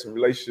 so he had some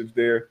relationships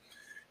there.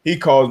 He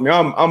calls me.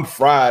 I'm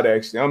fried,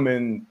 actually. I'm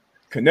in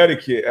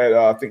Connecticut at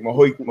I think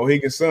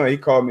Mohegan Sun. He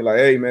called me like,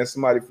 hey, man,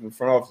 somebody from the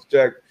front office,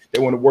 Jack,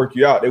 they want to work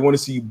you out. They want to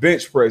see you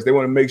bench press. They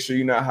want to make sure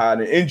you're not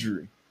hiding an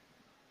injury.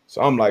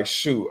 So I'm like,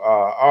 shoot,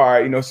 all right,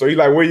 you know. So he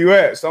like, where you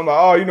at? So I'm like,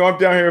 oh, you know, I'm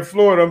down here in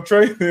Florida. I'm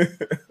training.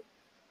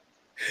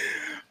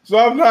 So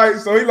I'm like,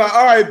 so he like,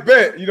 all right,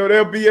 bet. You know,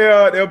 they're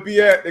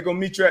gonna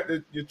meet you at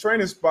your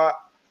training spot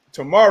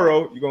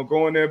tomorrow. You're gonna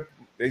go in there.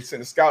 They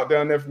sent a scout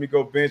down there for me to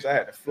go bench. I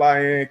had to fly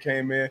in,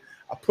 came in.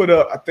 I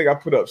think I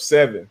put up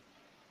 7.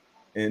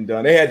 And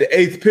they had the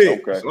 8th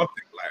pick. Okay. So I'm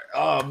thinking like,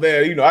 oh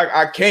man, you know,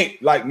 I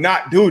can't like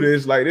not do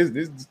this. Like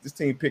this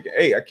team picking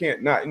 8. I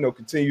can't not, you know,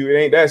 continue. It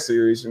ain't that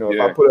serious, you know.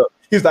 Yeah. If I put up,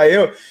 he's like,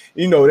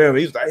 you know them.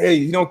 He's like, hey,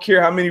 you don't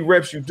care how many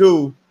reps you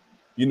do.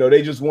 You know,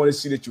 they just want to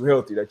see that you're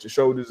healthy, that your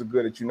shoulders are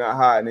good, that you're not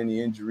hiding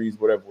any injuries,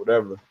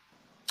 whatever.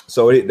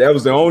 So that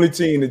was the only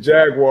team. The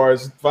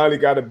Jaguars finally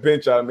got a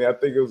bench out of me. I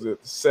think it was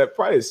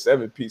probably a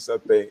 7-piece, I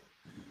think.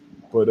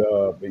 But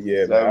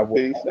yeah,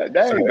 7-piece.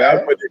 That ain't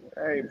bad.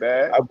 That ain't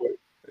bad.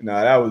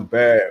 That was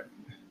bad.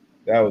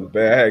 That was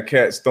bad. I had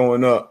cats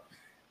throwing up.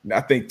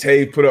 I think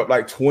Tay put up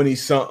like 20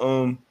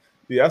 something.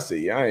 Yeah, I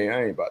said, I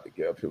ain't about to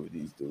get up here with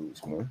these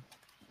dudes, man.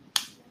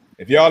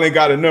 If y'all ain't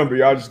got a number,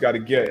 y'all just got to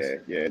guess.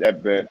 Yeah,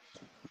 that bad.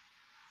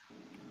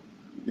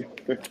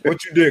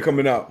 What you did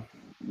coming out?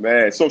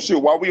 Man, so shoot,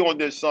 while we on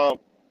this I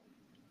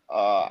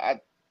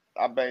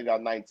banged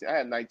out 19. I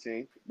had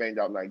 19, banged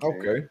out 19.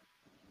 Okay.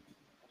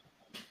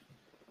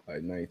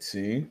 Like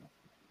 19.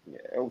 Yeah,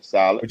 it was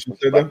solid. What you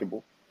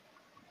respectable.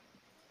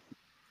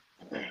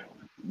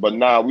 But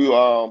now I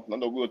know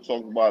we were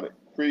talking about it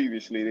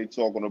previously. They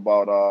talking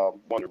about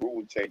one of the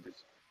rule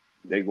changes.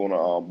 They're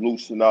gonna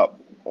loosen up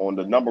on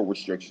the number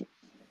restrictions.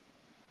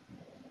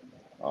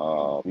 You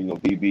know,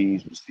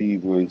 DBs,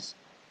 receivers,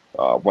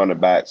 running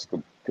backs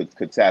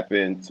could tap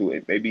into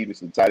it. Maybe even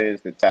some tight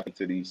ends could tap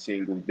into these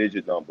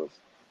single-digit numbers.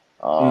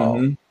 How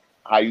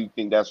you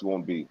think that's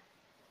going to be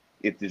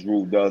if this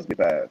rule does get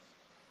passed?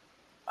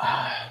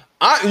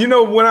 You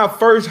know, when I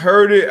first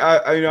heard it,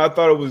 I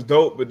thought it was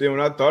dope. But then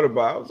when I thought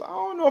about it, I was like, I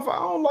don't know if I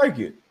don't like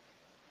it.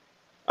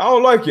 I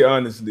don't like it,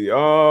 honestly.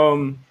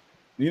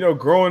 You know,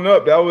 growing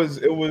up,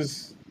 it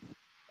was.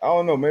 I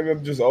don't know. Maybe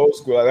I'm just old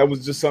school. Like, that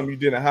was just something you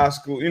did in high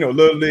school. You know,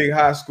 little league,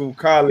 high school,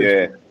 college.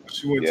 Yeah.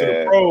 Once you went to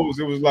the pros,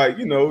 it was like,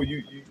 you know,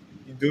 you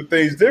do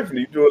things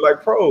differently. You do it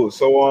like pros.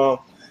 So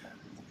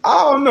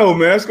I don't know,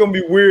 man. It's gonna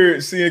be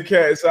weird seeing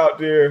cats out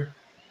there.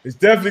 It's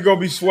definitely gonna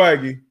be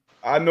swaggy.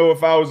 I know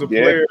if I was a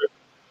player,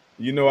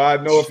 you know, I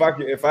know if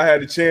I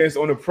had a chance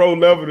on the pro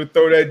level to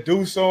throw that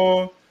deuce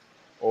on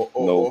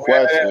or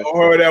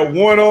that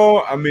one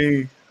on. I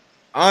mean,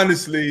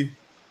 honestly.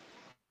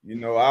 You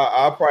know,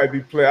 I'll probably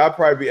be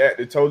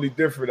acting totally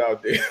different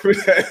out there.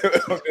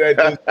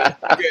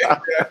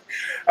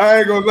 I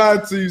ain't gonna lie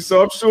to you.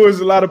 So I'm sure there's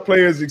a lot of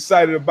players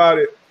excited about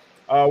it.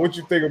 What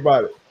you think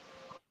about it?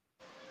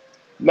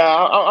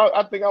 Nah,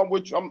 I think I'm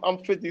with you. I'm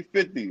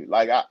 50-50.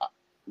 Like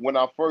when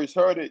I first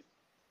heard it,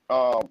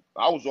 I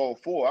was all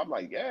for it. I'm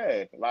like,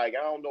 yeah. Like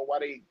I don't know why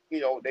they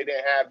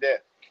didn't have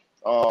that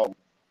all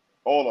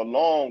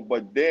along.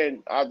 But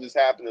then I just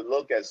happened to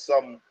look at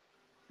some.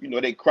 You know,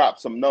 they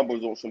cropped some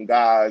numbers on some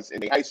guys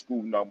in the high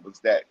school numbers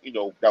that, you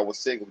know, that was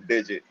single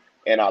digit.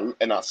 And I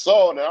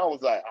saw it and I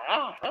was like,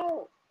 I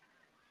don't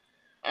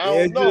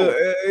know.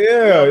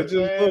 It just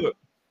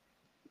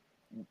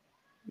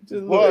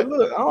look. I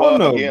don't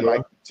know. Again,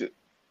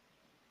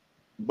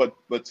 bro.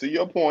 But to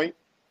your point,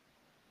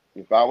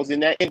 if I was in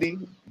that Indy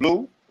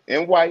blue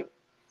and white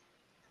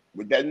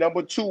with that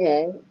number 2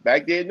 on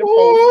back there in the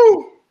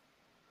post.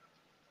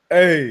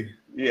 Hey.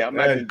 Yeah,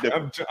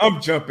 I'm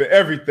jumping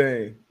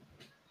everything.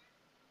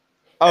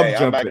 I'm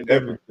jumping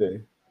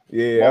everything.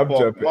 Yeah, I'm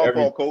jumping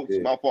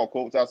everything. My fault,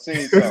 coach. I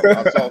seen something.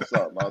 I saw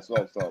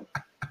something.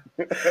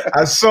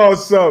 I saw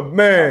something,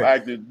 man. I'm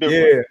acting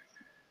different.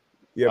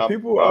 Yeah.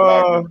 People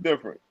I'm acting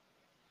different.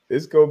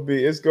 It's gonna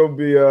be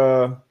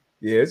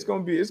Yeah, it's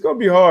gonna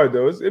be hard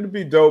though. It'll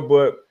be dope,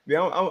 but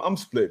yeah, I'm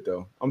split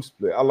though. I'm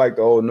split. I like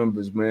the old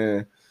numbers,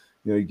 man.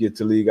 You know, you get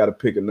to league, got to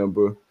pick a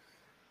number.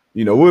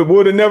 You know,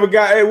 would have never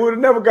got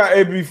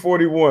AB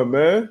 41,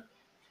 man.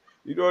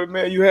 You know what I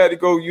mean? You had to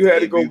go AB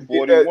get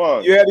that.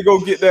 41. You had to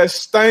go get that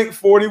stank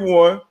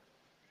 41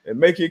 and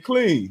make it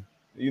clean.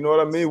 You know what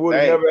I mean? Would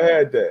have never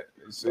had that.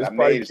 It's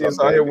probably kids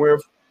out here wearing.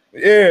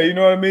 Yeah, you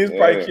know what I mean. It's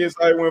probably kids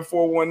out here wearing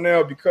 41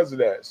 now because of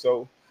that.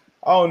 So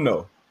I don't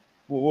know.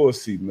 We'll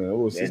see, man.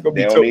 We'll see. It's gonna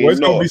be tough. It's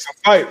gonna be some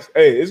fights.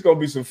 Hey, it's gonna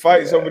be some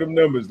fights over them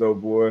numbers, though,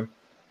 boy.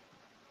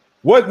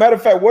 What matter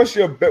of fact? What's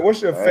your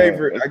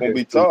favorite? It's gonna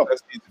be tough.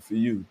 That's easy for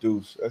you,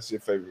 Deuce. That's your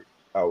favorite.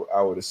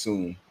 I would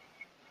assume.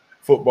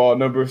 Football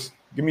numbers.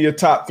 Give me your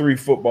top 3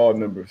 football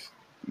numbers.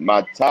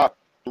 My top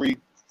 3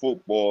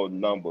 football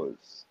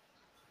numbers.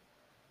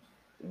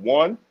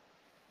 1.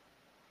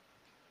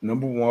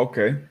 Number 1.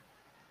 Okay.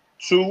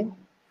 2.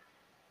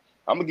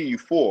 I'm gonna give you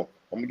 4. Okay.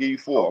 I'm gonna give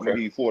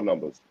you 4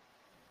 numbers.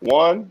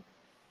 1,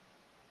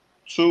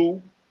 2,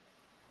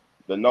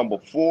 the number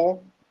 4,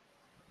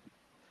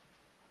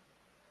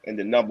 and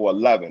the number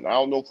 11. I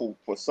don't know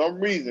for some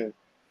reason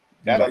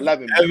that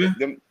 11,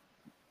 them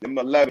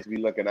 11s be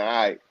looking all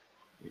right.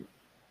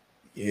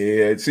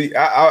 Yeah, see,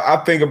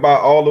 I think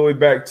about all the way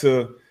back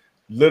to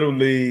Little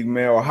League,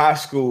 man, or high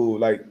school.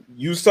 Like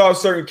you saw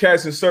certain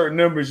cats in certain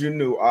numbers, you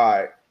knew,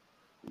 all right,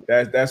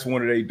 that's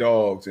one of their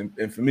dogs.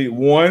 And for me,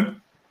 1,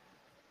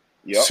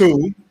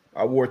 2.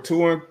 I wore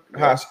 2 in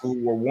high school,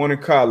 wore 1 in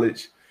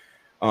college.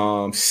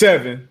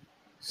 7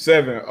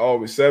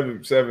 always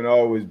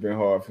been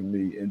hard for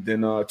me. And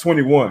then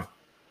 21,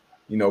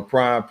 you know,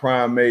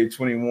 prime made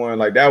 21.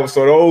 Like that was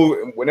so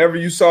those whenever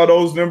you saw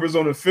those numbers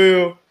on the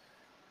field,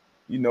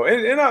 you know,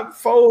 and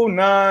 4,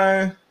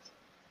 9.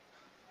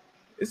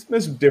 It's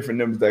been some different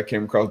numbers that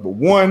came across, but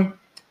 1,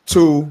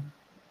 2,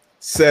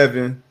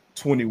 7,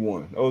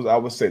 21. Those I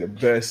would say the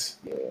best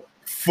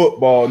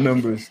football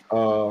numbers.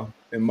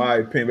 In my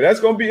opinion, but that's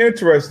gonna be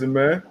interesting,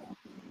 man,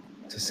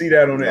 to see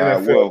that on the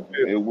NFL.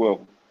 It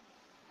will.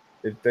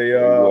 If they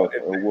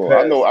it will.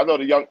 I know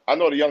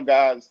the young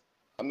guys.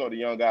 I know the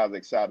young guys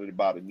excited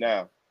about it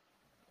now.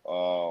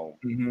 So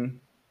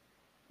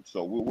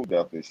we'll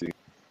definitely see.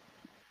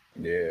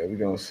 Yeah, we're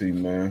gonna see,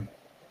 man.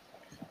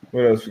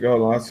 What else we got?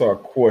 Hold on. I saw a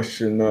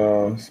question.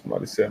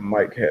 Somebody said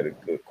Mike had a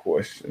good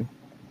question.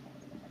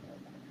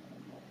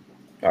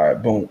 All right,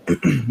 boom.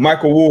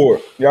 Michael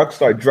Ward. Y'all can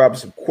start dropping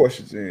some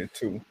questions in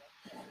too.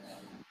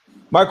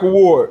 Michael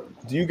Ward,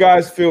 do you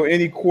guys feel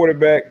any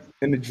quarterback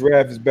in the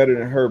draft is better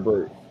than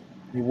Herbert?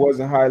 He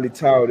wasn't highly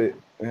touted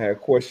and had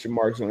question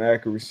marks on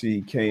accuracy.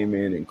 He came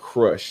in and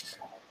crushed.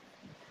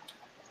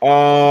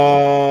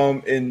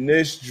 In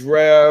this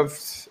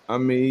draft, I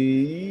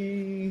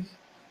mean,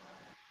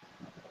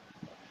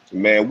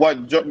 man,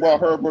 what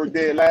Herbert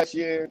did last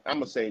year, I'm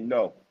gonna say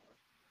no.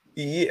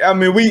 Yeah, I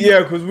mean,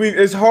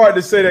 it's hard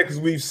to say that because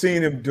we've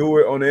seen him do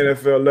it on the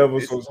NFL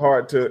level, so it's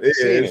hard to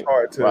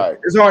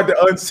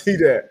unsee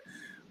that.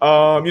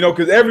 You know,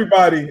 because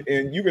everybody,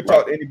 and you can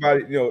talk to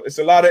anybody, you know, it's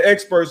a lot of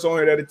experts on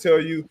here that'll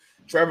tell you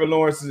Trevor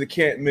Lawrence is a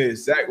can't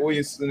miss, Zach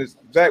Wilson is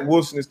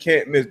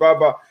can't miss, blah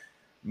blah.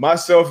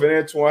 Myself and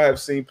Antoine have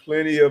seen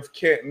plenty of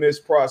can't miss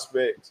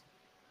prospects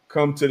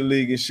come to the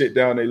league and shit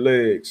down their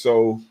legs.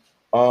 So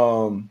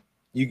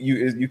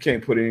you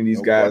can't put any of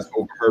these guys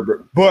over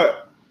Herbert.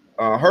 But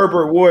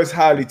Herbert was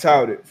highly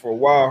touted. For a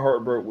while,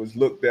 Herbert was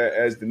looked at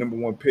as the number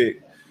 1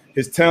 pick.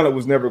 His talent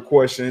was never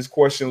questioned. His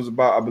question was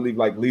about, I believe,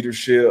 like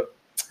leadership,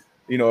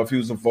 you know, if he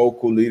was a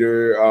vocal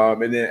leader,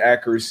 and then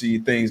accuracy,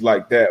 things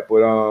like that.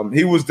 But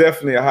he was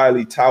definitely a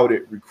highly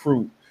touted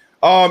recruit.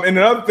 And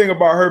another thing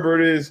about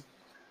Herbert is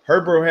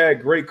Herbert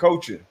had great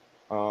coaching.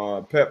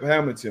 Pep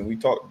Hamilton, we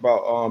talked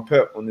about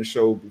Pep on the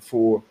show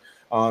before.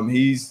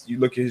 You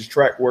look at his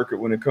track record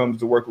when it comes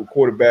to work with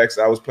quarterbacks.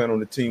 I was playing on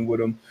the team with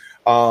him.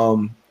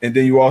 And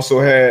then you also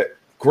had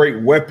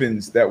great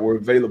weapons that were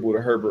available to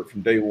Herbert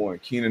from day one.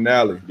 Keenan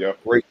Allen,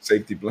 great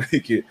safety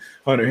blanket.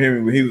 Hunter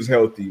Henry when he was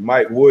healthy.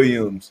 Mike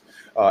Williams.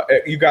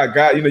 You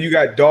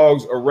got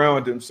dogs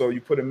around him, so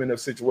you put him in a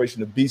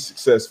situation to be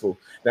successful.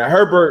 Now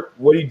Herbert,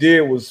 what he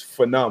did was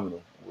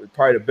phenomenal.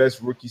 Probably the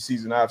best rookie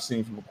season I've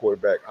seen from a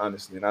quarterback,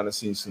 honestly. And I've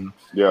seen some.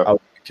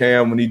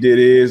 Cam when he did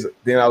his.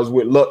 Then I was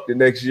with Luck the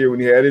next year when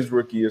he had his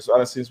rookie year. So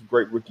I've seen some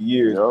great rookie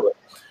years. But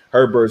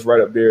Herbert's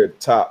right up there at the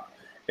top,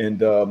 in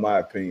my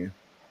opinion.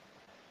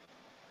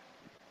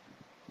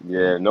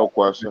 Yeah, no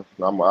question.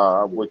 I'm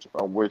with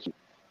you.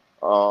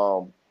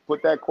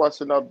 Put that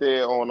question up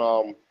there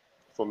on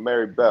from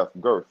Mary Beth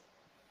Girth.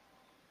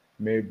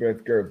 Mary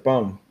Beth Girth,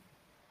 bum.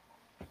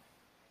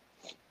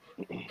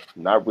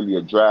 Not really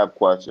a draft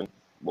question,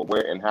 but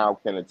where and how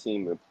can a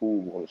team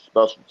improve on the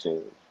special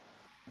teams?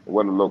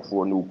 When to look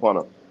for a new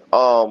punter.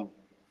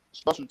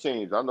 Special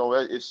teams. I know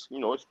it's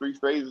 3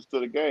 phases to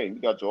the game.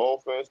 You got your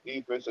offense,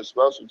 defense, and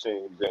special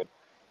teams. And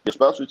your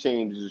special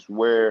teams is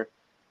where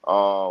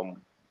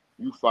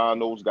you find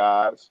those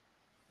guys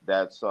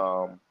that's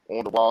on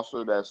the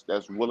roster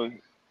that's willing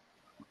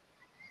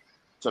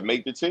to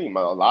make the team.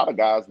 A lot of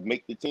guys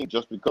make the team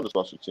just because of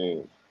special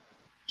teams.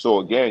 So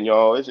again,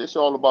 y'all, it's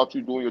all about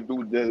you doing your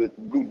due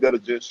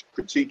diligence,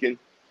 critiquing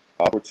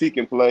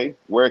play.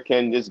 Where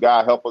can this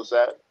guy help us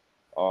at?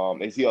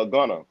 Is he a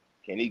gunner?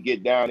 Can he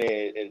get down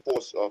there and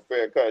force a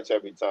fair catch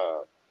every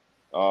time?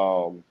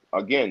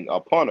 Again, a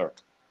punter.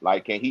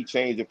 Like, can he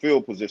change the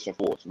field position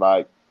for us?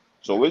 Like,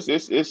 so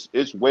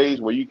it's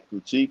ways where you can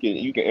critique and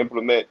you can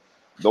implement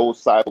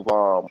those type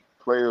of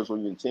players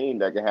on your team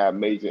that can have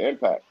major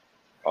impact.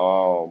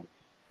 Um,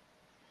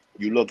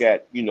 you look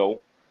at in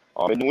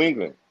New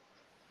England,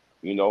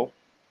 you know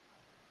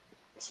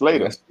Yeah,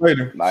 Slater,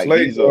 Slater. like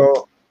Slater.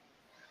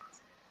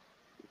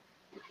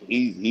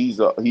 he's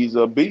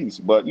a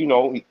beast, but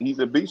he's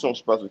a beast on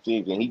special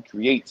teams and he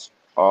creates.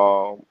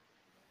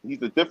 He's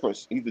the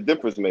difference. He's the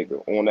difference maker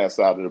on that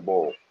side of the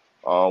ball.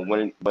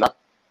 When I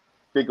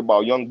think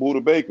about young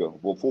Buda Baker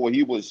before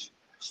he was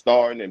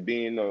starting and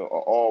being a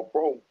All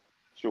Pro,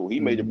 sure he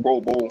made the Mhm. Pro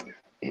Bowl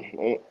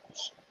on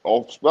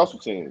off special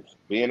teams,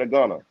 being a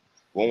gunner,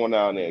 going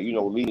down there,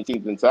 leading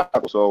teams in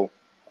tackle. So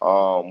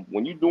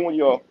when you're doing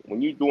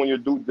your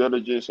due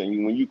diligence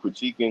and when you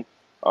critiquing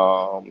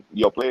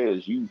your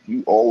players, you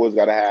always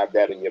got to have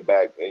that in your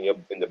back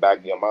in the back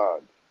of your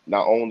mind.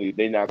 Not only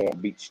they're not going to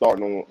be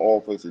starting on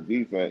offense or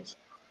defense,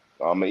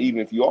 and even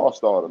if you are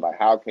starting, like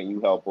how can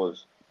you help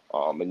us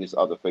in this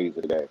other phase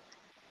of the game?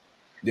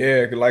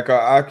 Yeah, like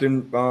I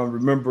can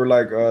remember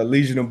like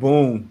Legion of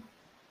Boom.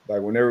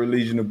 Like when they were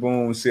Legion of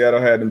Boom, Seattle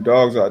had them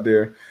dogs out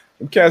there.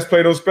 Them cats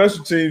played on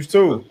special teams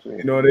too.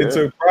 They Yeah,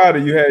 took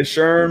pride. You had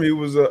Sherm. He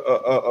was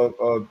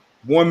a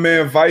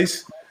one-man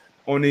vice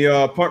on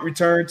the punt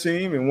return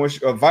team, and once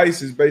a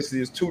vice is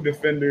basically is two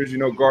defenders,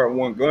 guard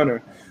one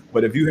gunner.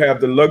 But if you have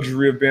the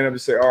luxury of being able to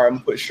say, all right, I'm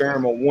gonna put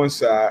Sherm on one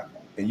side,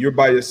 and you're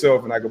by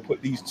yourself, and I can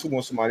put these two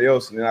on somebody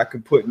else, and then I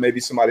can put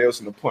maybe somebody else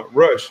in the punt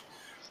rush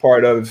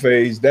part of the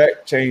phase,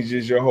 that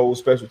changes your whole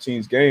special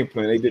teams game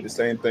plan. They did the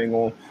same thing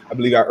on, I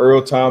believe, got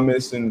Earl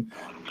Thomas and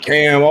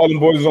Cam, all them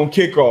boys was on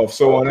kickoff.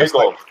 So on that's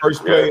like kickoff. the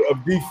first Yeah, play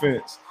of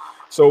defense.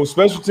 So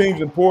special teams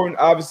important.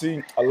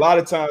 Obviously, a lot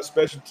of times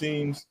special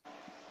teams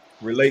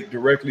relate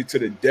directly to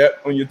the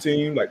depth on your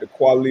team, like the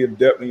quality of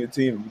depth on your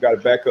team. You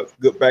got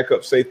good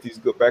backup safeties,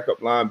 good backup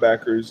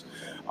linebackers.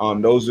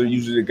 Those are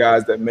usually the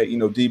guys that make,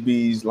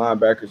 DBs,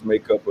 linebackers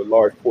make up a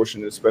large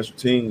portion of the special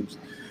teams.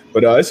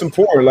 But it's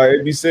important, like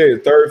AB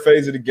said, third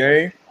phase of the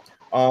game.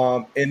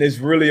 And it's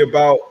really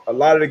about a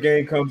lot of the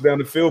game comes down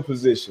to field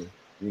position.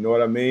 You know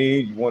what I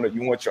mean? You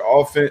want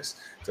your offense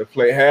to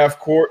play half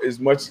court as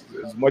much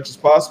as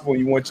possible.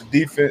 You want your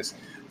defense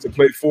to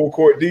play full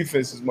court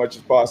defense as much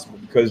as possible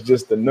because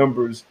just the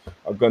numbers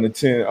are going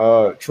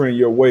to trend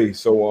your way.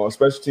 So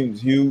special teams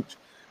is huge.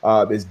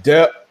 There's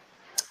depth.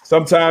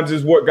 Sometimes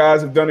it's what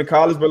guys have done in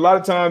college, but a lot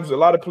of times, a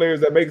lot of players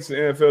that make it to the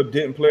NFL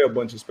didn't play a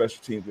bunch of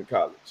special teams in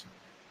college.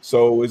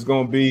 So it's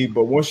going to be,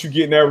 but once you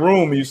get in that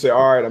room and you say,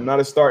 all right, I'm not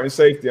a starting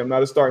safety, I'm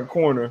not a starting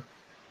corner,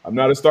 I'm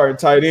not a starting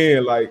tight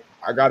end, like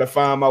I got to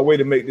find my way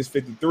to make this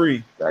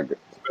 53.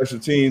 Special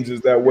teams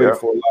is that way yeah,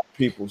 for a lot of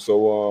people.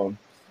 So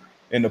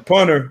and the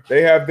punter,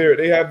 they have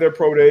their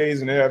pro days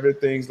and they have their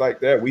things like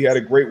that. We had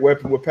a great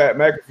weapon with Pat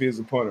McAfee as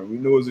a punter. We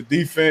knew as a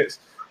defense,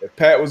 if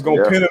Pat was going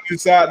to yeah. pin him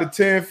inside the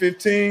 10,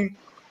 15,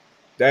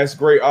 that's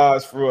great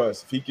odds for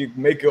us. If he could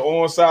make an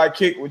onside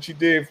kick, which he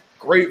did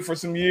great for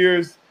some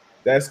years,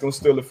 that's going to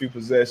steal a few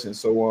possessions.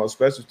 So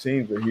special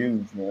teams are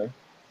huge, man.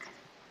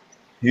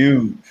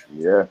 Huge.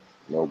 Yeah,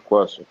 no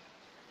question.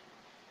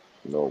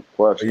 No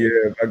question.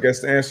 Yeah, I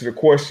guess to answer the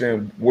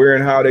question, where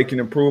and how they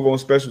can improve on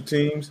special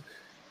teams,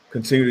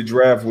 continue to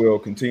draft well,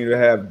 continue to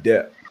have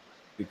depth.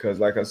 Because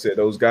like I said,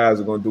 those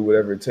guys are going to do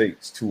whatever it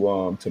takes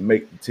to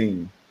make the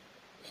team.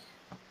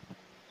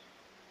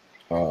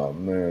 Oh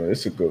man,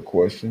 it's a good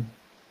question.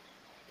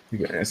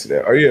 You can answer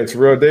that. Oh yeah,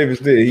 Terrell Davis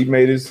did. He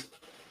made his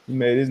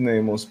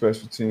name on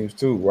special teams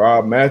too.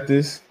 Rob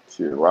Mathis.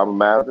 Shit, Robert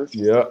Mathis.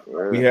 Yeah.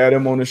 We Yeah, had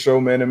him on the show,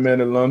 man and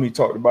man alum. He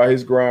talked about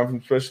his grind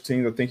from special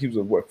teams. I think he was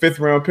a fifth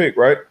round pick,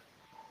 right?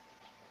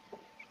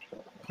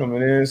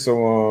 Coming in.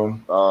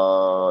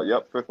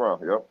 yep, fifth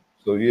round. Yep.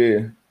 So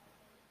yeah.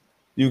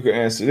 You can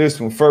answer this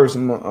one first.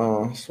 I'm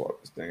gonna swap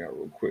this thing out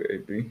real quick,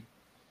 AB.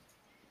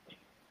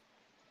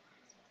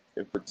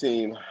 If the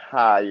team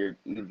hired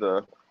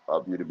either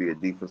of you to be a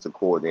defensive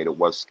coordinator,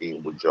 what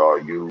scheme would y'all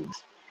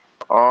use?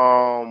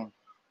 Um,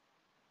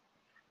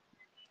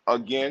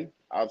 Again,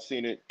 I've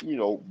seen it,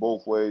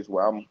 both ways.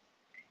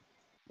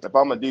 If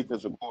I'm a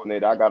defensive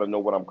coordinator, I got to know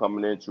what I'm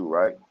coming into,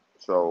 right?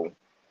 So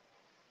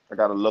I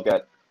got to look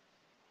at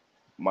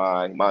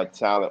my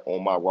talent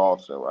on my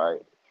roster,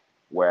 right?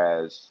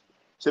 Whereas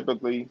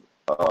typically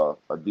a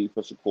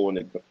defensive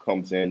coordinator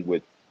comes in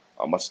with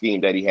a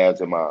scheme that he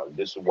has in mind.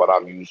 This is what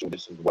I'm used to.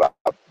 This is what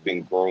I've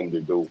been groomed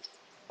to do.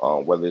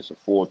 Whether it's a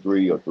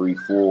 4-3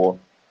 or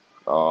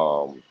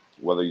 3-4,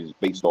 whether it's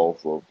based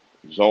off of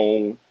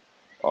zone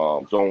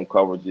zone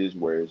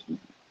coverages,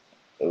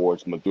 or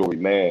it's majority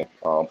man.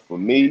 For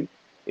me,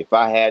 if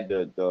I had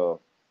the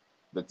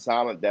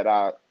talent that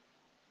I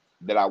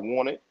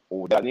wanted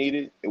or that I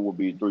needed, it would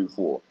be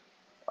 3-4.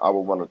 I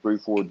would run a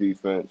 3-4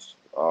 defense,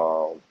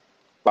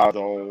 5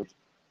 zones,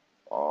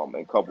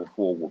 and cover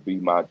four will be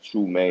um, my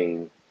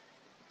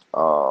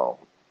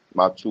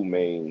two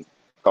main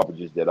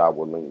coverages that I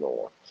would lean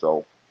on.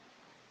 So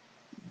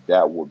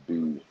that would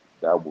be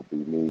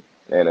me.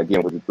 And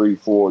again, with the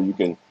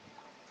 3-4,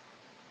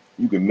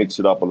 you can mix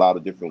it up a lot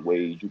of different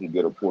ways. You can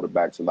get a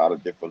quarterbacks a lot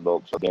of different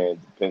looks. Again,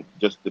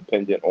 just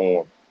dependent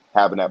on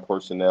having that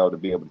personnel to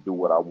be able to do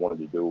what I wanted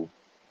to do.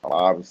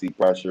 Obviously,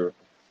 pressure.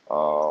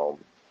 Um,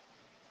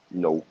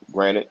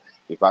 Granted,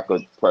 if I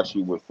could press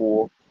you with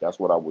four, that's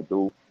what I would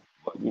do.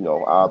 But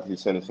obviously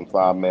sending some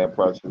 5-man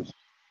pressures,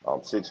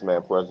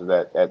 6-man pressures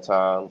at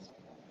times.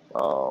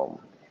 Um,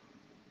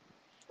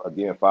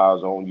 Again, fire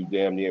zone, you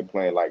damn near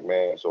playing like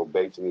man. So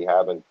basically,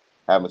 having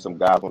some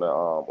guys on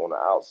the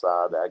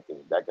outside that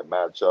can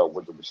match up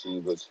with the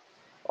receivers,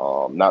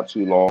 not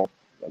too long.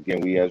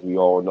 Again, as we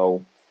all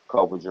know,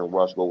 coverage and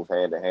rush goes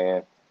hand to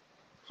hand.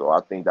 So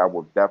I think that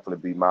would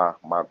definitely be my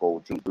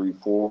go-to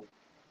 3-4.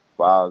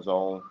 Fire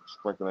zone,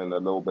 sprinkling a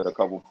little bit of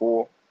cover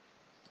four,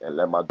 and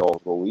let my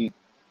dogs go eat.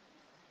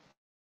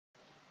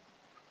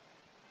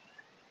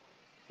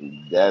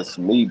 That's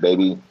me,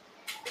 baby.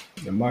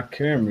 And my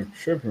camera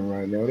tripping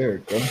right now. There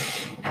it go.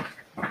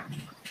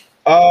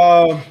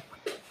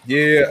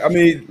 Yeah, I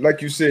mean,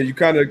 like you said, you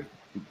kind of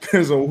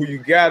depends on who you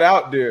got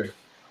out there.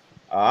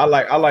 I'm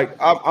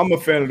a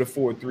fan of the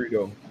 4-3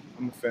 though.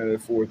 I'm a fan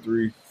of the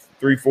 4-3.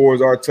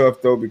 3-4s are tough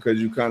though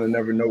because you kind of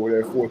never know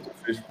where that fourth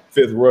or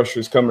fifth rusher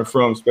is coming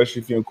from, especially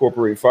if you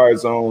incorporate fire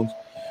zones.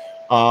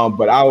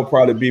 But I would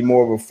probably be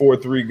more of a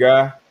 4-3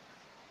 guy.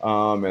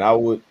 And I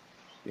would,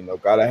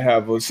 gotta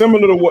have a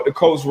similar to what the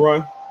Colts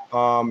run.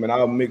 And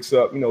I'll mix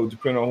up,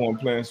 depending on who I'm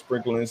playing,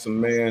 sprinkle in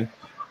some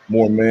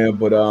more man,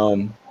 but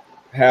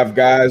have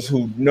guys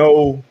who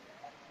know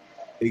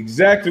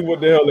exactly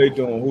what the hell they're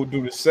doing, who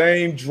do the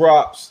same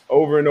drops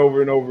over and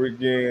over and over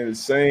again, the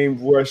same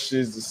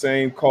rushes, the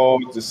same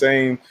calls, the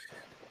same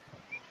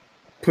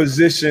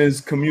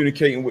positions,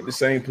 communicating with the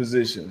same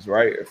positions,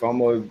 right? If I'm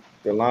the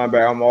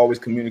linebacker, I'm always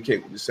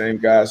communicating with the same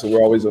guys, so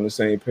we're always on the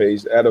same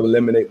page. That'll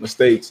eliminate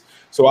mistakes.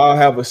 So I'll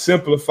have a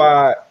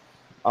simplified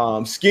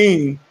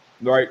scheme,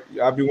 right?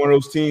 I'll be one of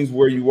those teams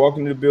where you walk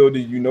into the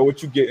building, you know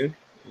what you're getting.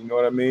 You know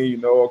what I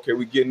mean? Okay,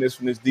 we're getting this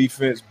from this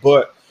defense,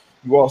 but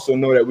you also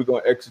know that we're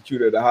going to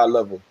execute at a high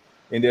level.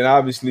 And then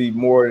obviously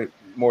more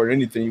than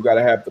anything, you got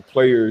to have the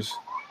players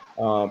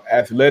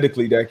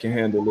athletically that can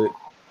handle it,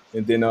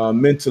 and then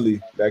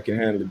mentally that can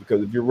handle it.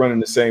 Because if you're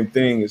running the same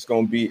thing, it's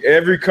going to be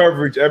every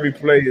coverage, every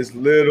play is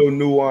little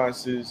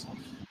nuances,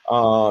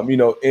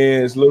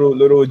 ends,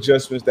 little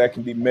adjustments that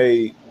can be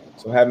made.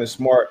 So having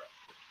smart,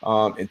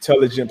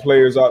 intelligent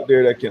players out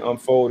there that can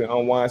unfold and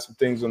unwind some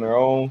things on their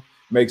own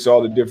makes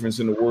all the difference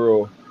in the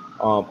world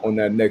on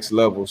that next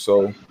level.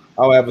 So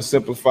I'll have a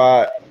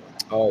simplified,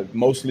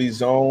 mostly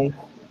zone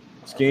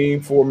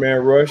scheme, 4-man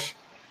rush,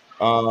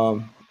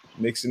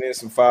 mixing in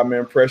some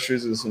 5-man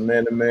pressures and some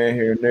man-to-man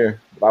here and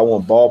there. But I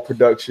want ball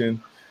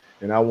production,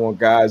 and I want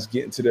guys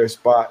getting to their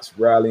spots,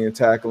 rallying,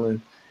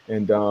 tackling,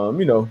 and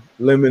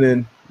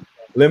limiting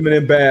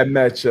bad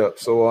matchups.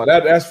 So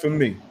that's for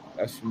me.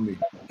 That's for me.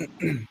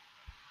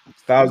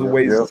 1,000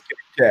 ways to skin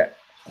a cat.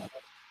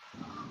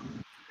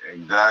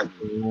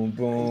 Exactly. Boom,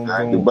 boom,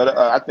 exactly. boom. But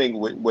I think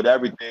with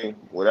everything,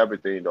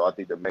 though, I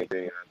think the main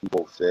thing you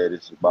both said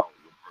is about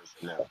your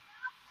personnel.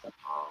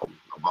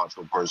 About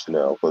your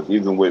personnel, because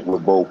even with the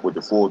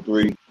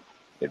 4-3,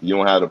 if you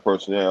don't have the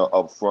personnel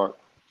up front to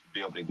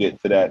be able to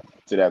get to that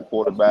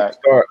quarterback,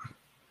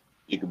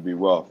 it could be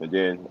rough. And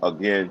then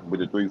again with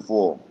the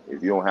 3-4,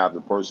 if you don't have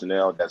the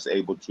personnel that's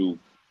able to,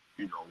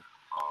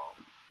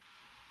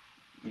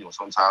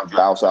 sometimes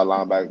your outside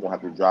linebacker gonna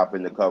have to drop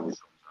in the coverage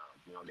sometimes.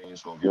 You know what I mean?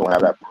 So if you don't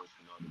have that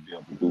personnel to be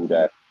able to do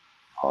that,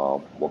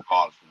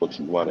 regardless of what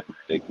you run,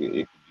 it could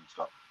be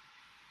tough.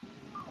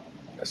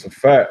 That's a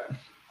fact.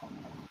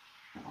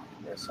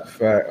 That's a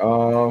fact.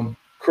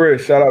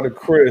 Chris, shout out to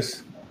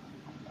Chris,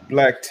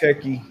 Black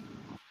Techie,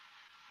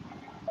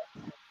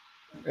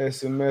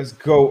 SMS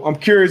Go. I'm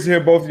curious to hear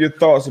both of your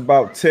thoughts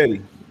about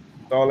Teddy.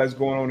 With all that's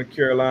going on in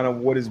Carolina,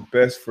 what is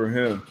best for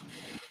him?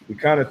 We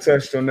kind of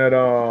touched on that.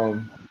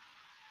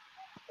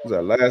 Was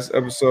that last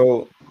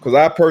episode? Because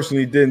I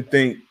personally didn't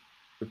think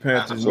the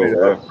Panthers made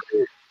an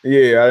upgrade.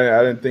 Yeah,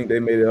 I didn't think they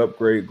made an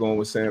upgrade going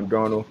with Sam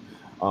Darnold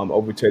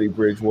over Teddy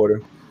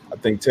Bridgewater. I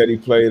think Teddy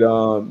played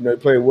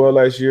played well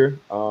last year.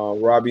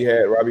 Robbie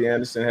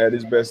Anderson had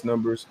his best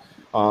numbers.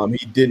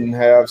 He didn't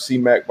have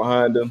C-Mac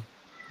behind him,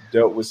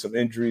 dealt with some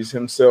injuries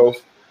himself,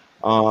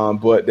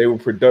 but they were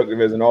productive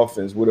as an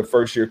offense with a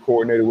first-year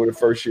coordinator, with a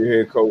first-year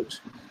head coach.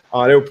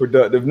 They were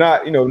productive,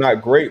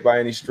 not great by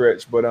any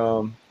stretch, but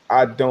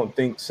I don't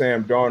think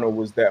Sam Darnold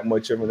was that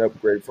much of an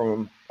upgrade from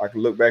him. I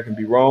can look back and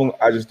be wrong.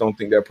 I just don't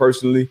think that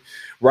personally.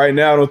 Right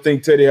now, I don't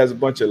think Teddy has a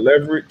bunch of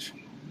leverage.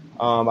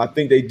 I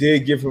think they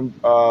did give him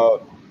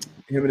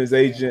and his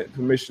agent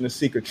permission to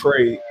seek a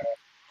trade.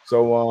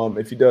 So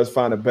if he does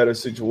find a better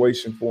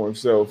situation for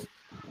himself,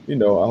 I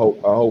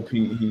hope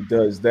he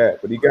does that.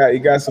 But he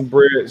got some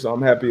bread, so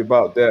I'm happy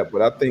about that.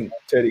 But I think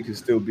Teddy can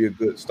still be a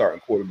good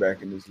starting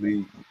quarterback in this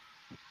league.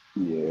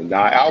 Yeah,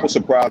 nah, I was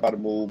surprised by the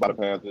move by the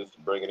Panthers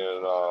bringing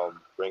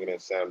in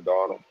Sam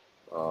Darnold.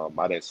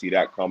 I didn't see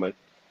that coming.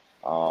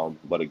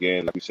 But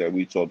again, like we said,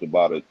 we talked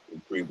about it in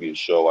the previous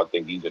show. I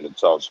think he's in a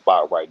tough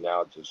spot right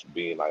now, just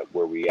being like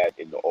where we at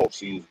in the off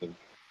season.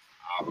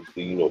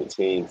 Obviously, the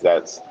teams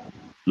that's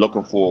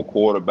looking for a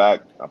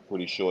quarterback, I'm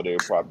pretty sure they're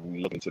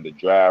probably looking to the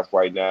draft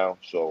right now.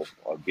 So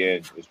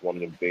again, it's one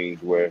of them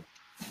things where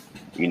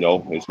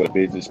it's where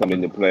business come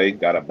into play.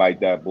 Got to bite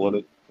that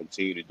bullet,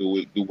 continue to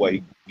do what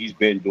he's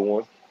been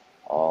doing.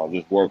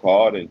 Just work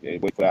hard and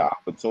wait for that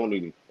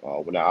opportunity.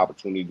 When that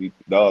opportunity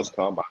does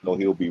come, I know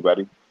he'll be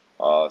ready.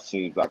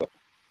 Seems like a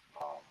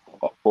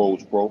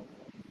pro's pro.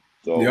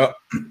 So, Yep.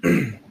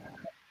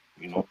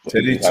 So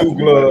Teddy two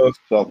gloves.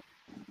 So,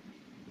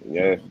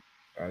 yeah.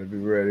 Gotta be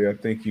ready. I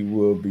think he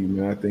will be,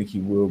 man. I think he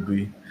will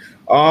be.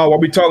 While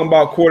we talking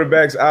about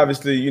quarterbacks,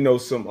 obviously,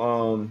 some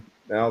I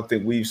don't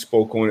think we've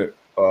spoke on it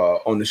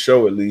on the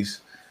show at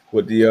least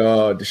with the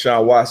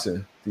Deshaun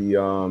Watson, the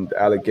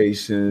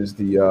allegations,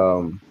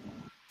 I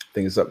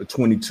think it's up to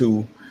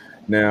 22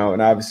 now,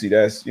 and obviously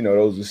that's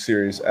those are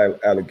serious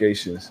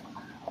allegations.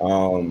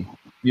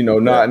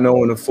 Not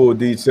knowing the full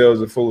details,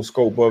 the full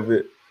scope of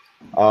it.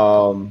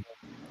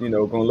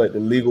 Gonna let the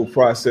legal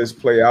process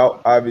play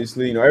out.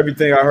 Obviously,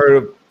 everything I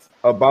heard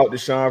about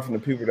Deshaun from the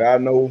people that I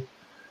know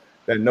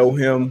that know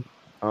him.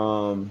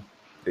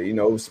 It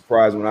was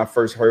surprised when I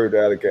first heard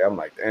that. I'm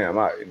like, damn,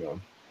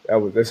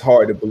 that's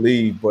hard to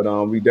believe, but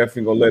we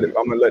definitely gonna let it.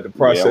 I'm gonna let the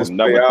process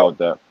play out. Thought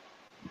that.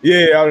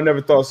 Yeah, I would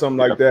never thought something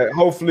like that.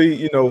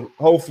 Hopefully,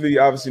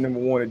 obviously, number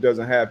one, it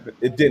doesn't happen.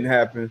 It didn't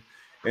happen,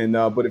 and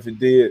but if it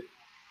did,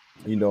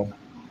 you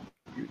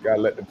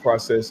gotta let the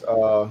process, take.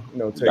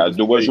 Gotta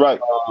do what's right.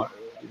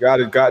 You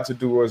got to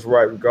do what's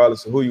right,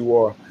 regardless of who you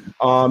are.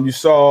 You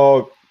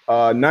saw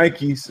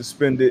Nike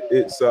suspended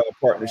its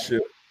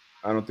partnership.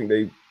 I don't think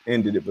they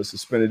ended it, but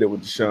suspended it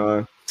with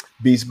Deshaun.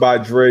 Beats by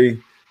Dre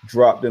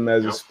dropped them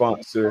as a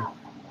sponsor.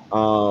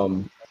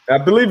 I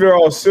believe they're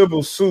all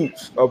civil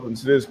suits up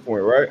until this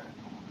point, right?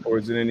 Or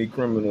is it any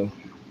criminal?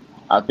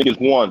 I think it's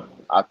one.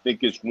 I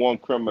think it's one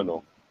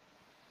criminal.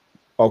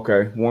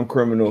 Okay, one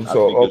criminal. I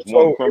think it's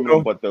one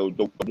criminal, but the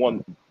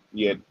one,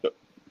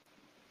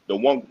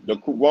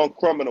 the one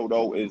criminal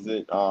though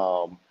isn't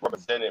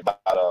represented by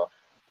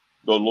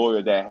the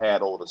lawyer that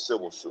had all the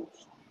civil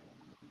suits.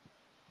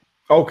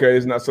 Okay,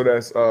 it's not. So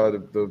that's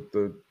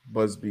the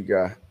Busby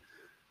guy.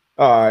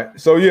 All right,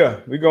 so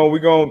yeah, we're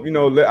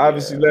gonna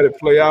obviously let it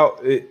play out.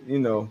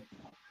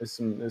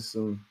 It's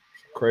some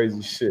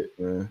crazy shit,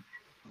 man.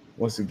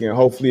 Once again,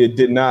 hopefully it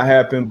did not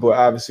happen, but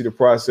obviously the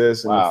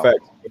process and the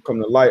facts will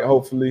come to light,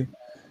 hopefully,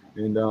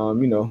 and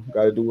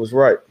got to do what's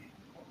right.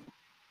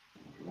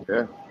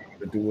 Yeah,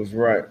 to do what's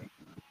right.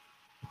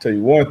 I'll tell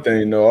you one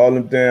thing, though, all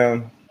them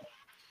damn.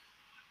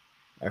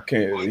 I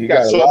can't. He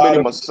got so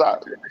many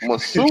massages.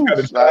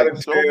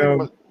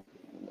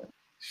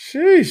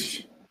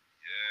 Sheesh.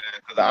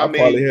 I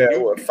mean, probably had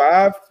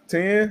 5,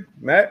 10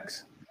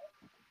 max.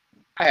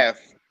 I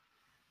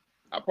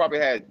probably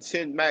had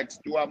 10 max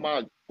throughout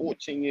my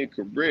 14-year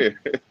career.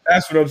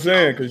 That's what I'm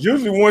saying. Because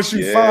usually once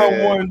you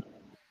find one,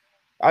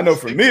 I know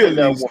for me at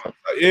least,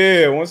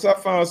 once I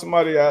found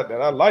somebody out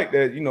that I like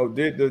that,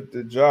 did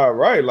the job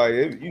right, like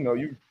I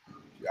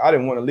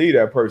didn't want to leave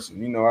that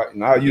person.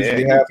 I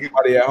usually have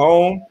somebody at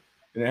home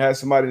and it had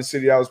somebody in the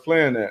city I was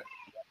playing at.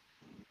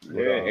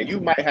 Yeah, and you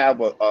might have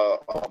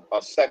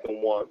a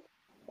second one.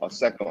 A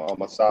second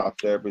massage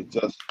therapist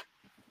just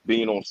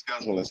being on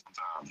scheduling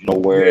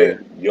sometimes,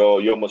 where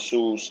your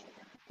masseuse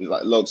is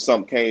like, look,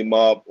 something came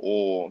up,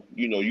 or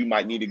you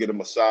might need to get a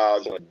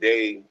massage on a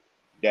day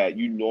that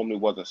you normally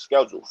wasn't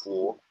scheduled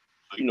for.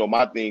 So,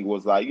 my thing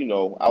was like,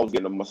 I was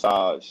getting a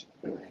massage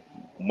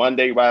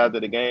Monday right after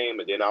the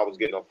game, and then I was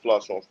getting a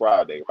flush on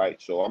Friday, right?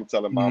 So I'm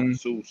telling my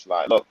masseuse,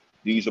 like, look,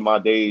 these are my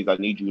days. I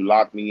need you to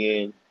lock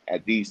me in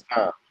at these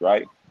times,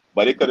 right?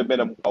 But it could have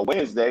been a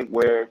Wednesday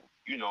where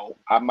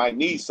I might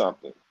need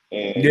something.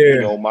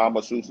 And my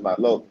masseuse like,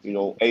 look,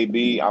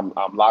 AB, I'm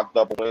locked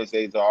up on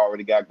Wednesdays. I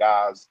already got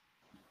guys,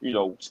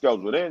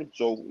 scheduled in.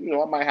 So,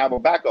 I might have a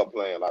backup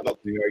plan. Like, look,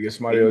 I guess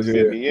somebody else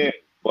fit me in.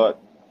 But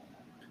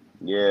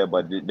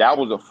that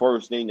was the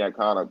first thing that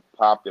kind of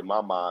popped in my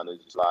mind. Is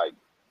just like,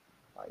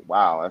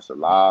 wow, that's a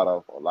lot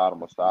of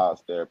massage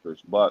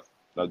therapists. But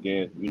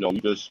again,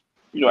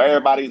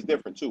 everybody's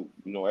different too.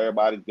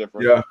 Everybody's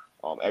different. Yeah.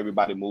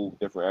 Everybody moves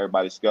different.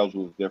 Everybody's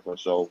schedule is different.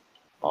 So,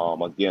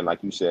 again,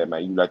 like you said,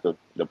 man, you let the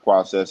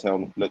process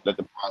let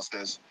the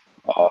process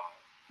deal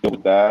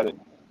with that. And,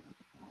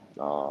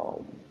 I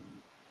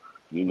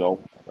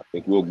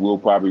think we'll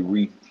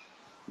probably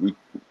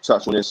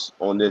touch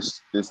on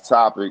this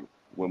topic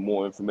when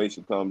more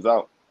information comes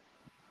out.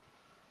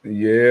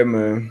 Yeah,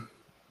 man.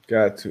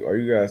 Got to. Are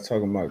you guys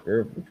talking about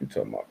girl? What you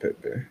talking about,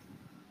 Pepe?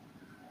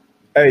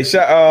 Hey,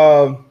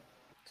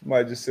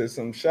 somebody just said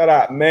something. Shout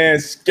out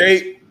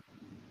Manscaped.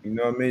 You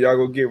know what I mean? Y'all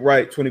go get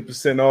right,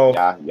 20% off.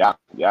 Yeah.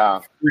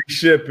 Free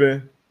shipping.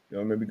 You know what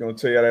I mean? We're gonna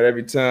tell y'all that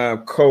every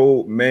time.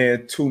 Code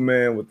man,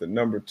 2man with the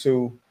number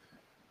 2.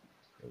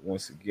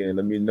 Once again,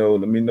 let me know.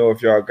 Let me know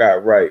if y'all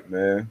got right,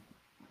 man.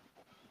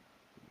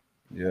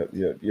 Yep.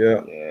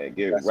 Yeah,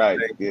 get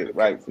it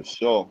right for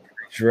sure.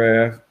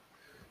 Draft.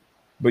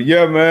 But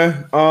yeah,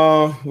 man.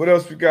 What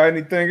else we got?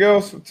 Anything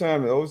else? What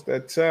time? Oh, it's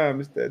that time.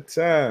 It's that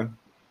time.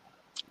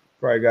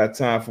 Probably got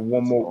time for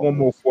one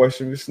more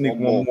question. We sneak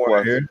one more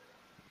in here.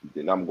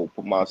 Then I'm gonna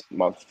put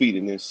my feet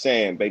in this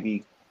sand,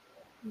 baby.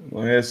 Go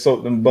ahead,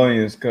 soak them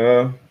bunions,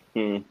 cuz.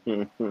 Let's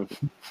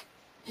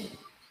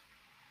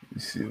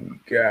see what we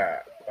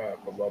got.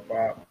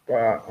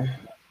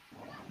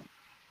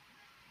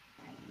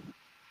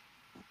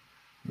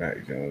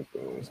 Mac Jones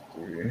goes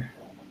 3.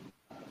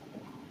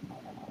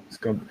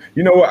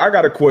 You know what? I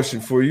got a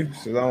question for you,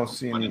 since I don't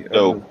see any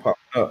others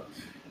popping up.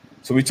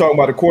 So we talking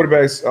about the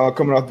quarterbacks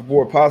coming off the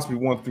board, possibly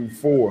 1 through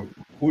 4.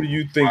 Who do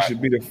you think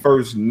should be the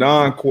first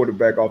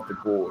non-quarterback off the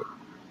board?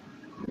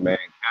 Man,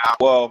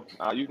 well,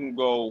 you can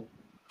go.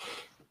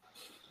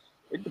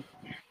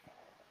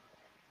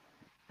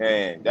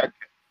 Man,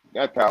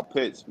 that Kyle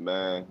Pitts,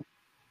 man.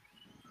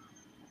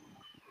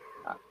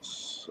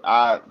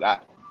 I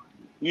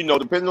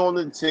depending on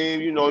the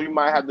team, you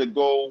might have to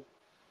go.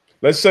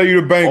 Let's say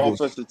you're the Bengals.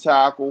 Offensive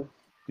tackle.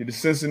 You're the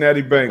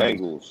Cincinnati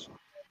Bengals.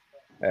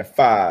 At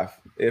 5,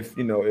 if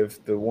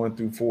the 1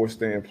 through 4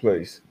 stay in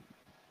place.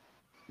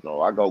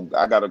 No, I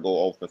gotta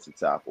go offensive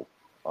tackle.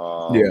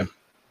 Yeah.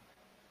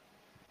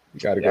 You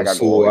gotta go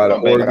Sewell out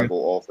of Oregon. I gotta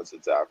go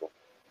offensive tackle.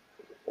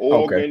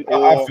 Oregon, okay.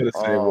 I feel the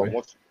same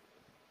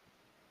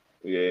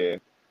way.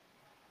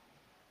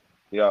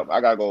 Yeah,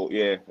 I gotta go.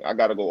 Yeah, I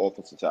gotta go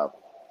offensive tackle.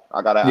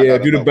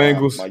 If you're the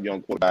Bengals, my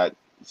young quarterback.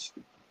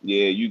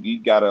 Yeah, you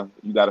gotta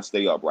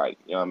stay upright.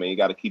 You know what I mean? You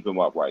gotta keep him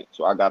upright.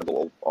 So I gotta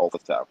go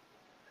offensive tackle.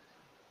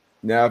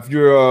 Now, if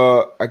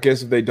you're, I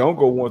guess if they don't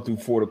go 1 through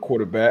 4 to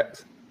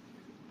quarterbacks,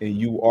 and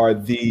you are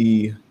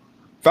the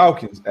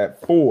Falcons at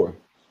 4,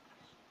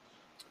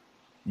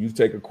 you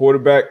take a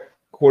quarterback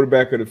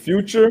of the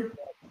future,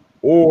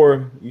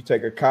 or you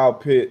take a Kyle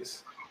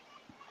Pitts,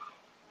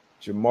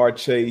 Jamar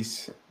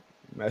Chase,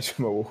 match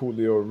him up with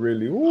Julio.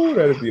 Really, ooh,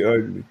 that'd be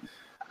ugly.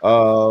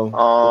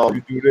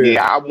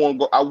 Yeah, I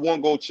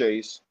won't go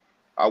Chase.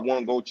 I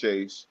won't go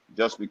Chase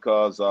just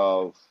because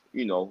of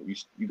you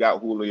got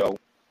Julio.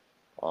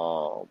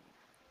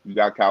 You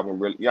got Calvin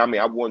Ridley. Yeah, I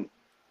mean, I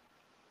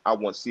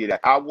wouldn't see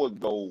that. I would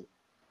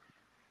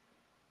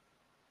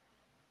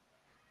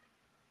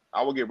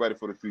get ready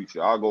for the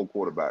future. I'll go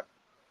quarterback.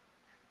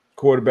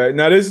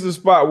 Now, this is a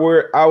spot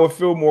where I would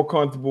feel more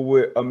comfortable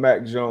with a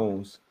Mac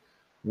Jones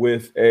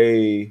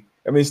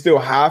still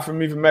high for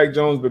me for Mac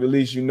Jones, but at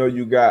least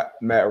you got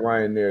Matt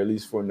Ryan there at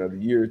least for another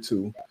year or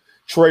two.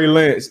 Trey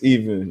Lance,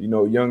 even,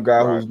 young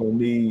guy who's going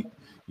to need,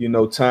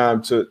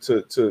 time to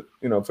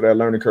for that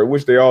learning curve,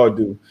 which they all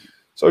do.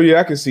 So yeah,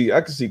 I can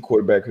see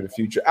quarterback for the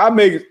future.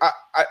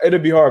 It'll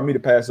be hard for me to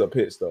pass up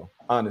Pitts though,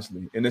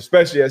 honestly, and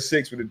especially at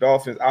 6 with the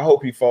Dolphins. I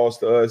hope he falls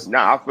to us.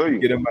 Nah, I feel you.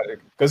 Get him out there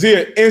because he's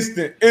an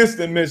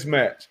instant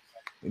mismatch,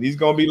 and he's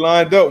gonna be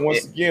lined up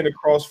once again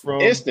across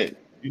from instant.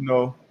 He's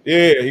gonna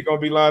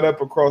be lined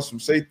up across from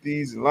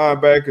safeties and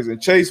linebackers.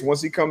 And Chase,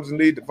 once he comes in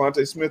the league,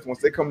 Devontae Smith,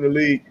 once they come in the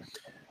league,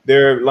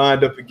 they're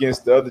lined up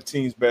against the other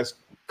team's best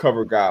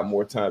cover guy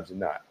more times than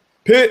not.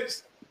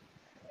 Pitts,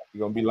 you're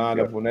going to be lined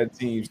up on that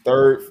team's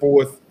 3rd,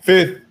 4th,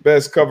 5th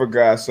best cover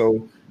guy.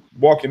 So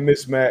walking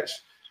mismatch,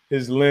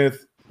 his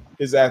length,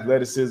 his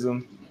athleticism.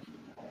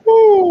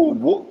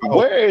 Woo.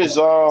 Where is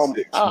I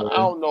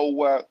don't know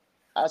what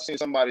I seen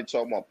somebody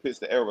talking about Pitts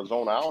to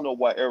Arizona. I don't know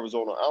what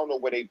Arizona. I don't know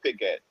where they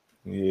pick at.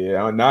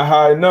 Yeah, not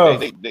high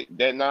enough.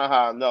 They're not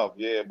high enough.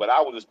 Yeah, but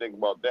I was just thinking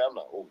about that. I'm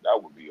like, that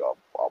would be a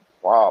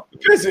problem.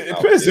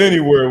 Pitts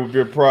anywhere would be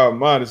a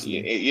problem, honestly.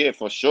 Yeah,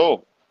 for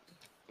sure.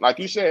 Like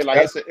you said,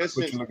 that's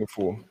what you're looking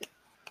for.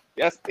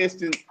 That's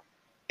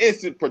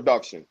instant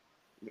production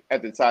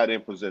at the tight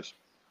end position.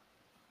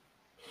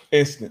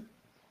 Instant.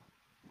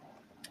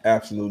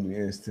 Absolutely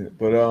instant.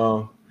 But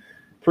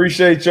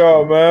appreciate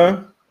y'all,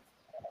 man.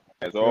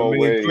 As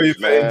always,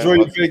 enjoy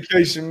your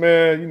vacation,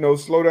 man.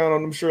 Slow down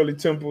on them Shirley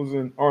Temples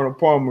and Arnold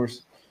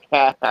Palmers.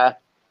 I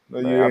know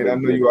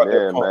you out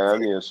there, man. I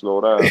need to slow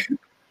down.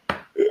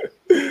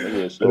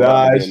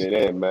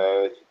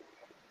 Man.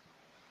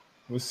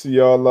 We'll see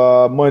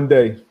y'all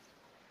Monday.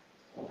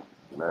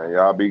 Man,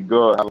 y'all be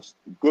good. Have a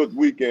good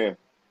weekend.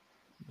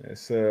 Yes,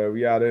 sir.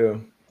 We out here.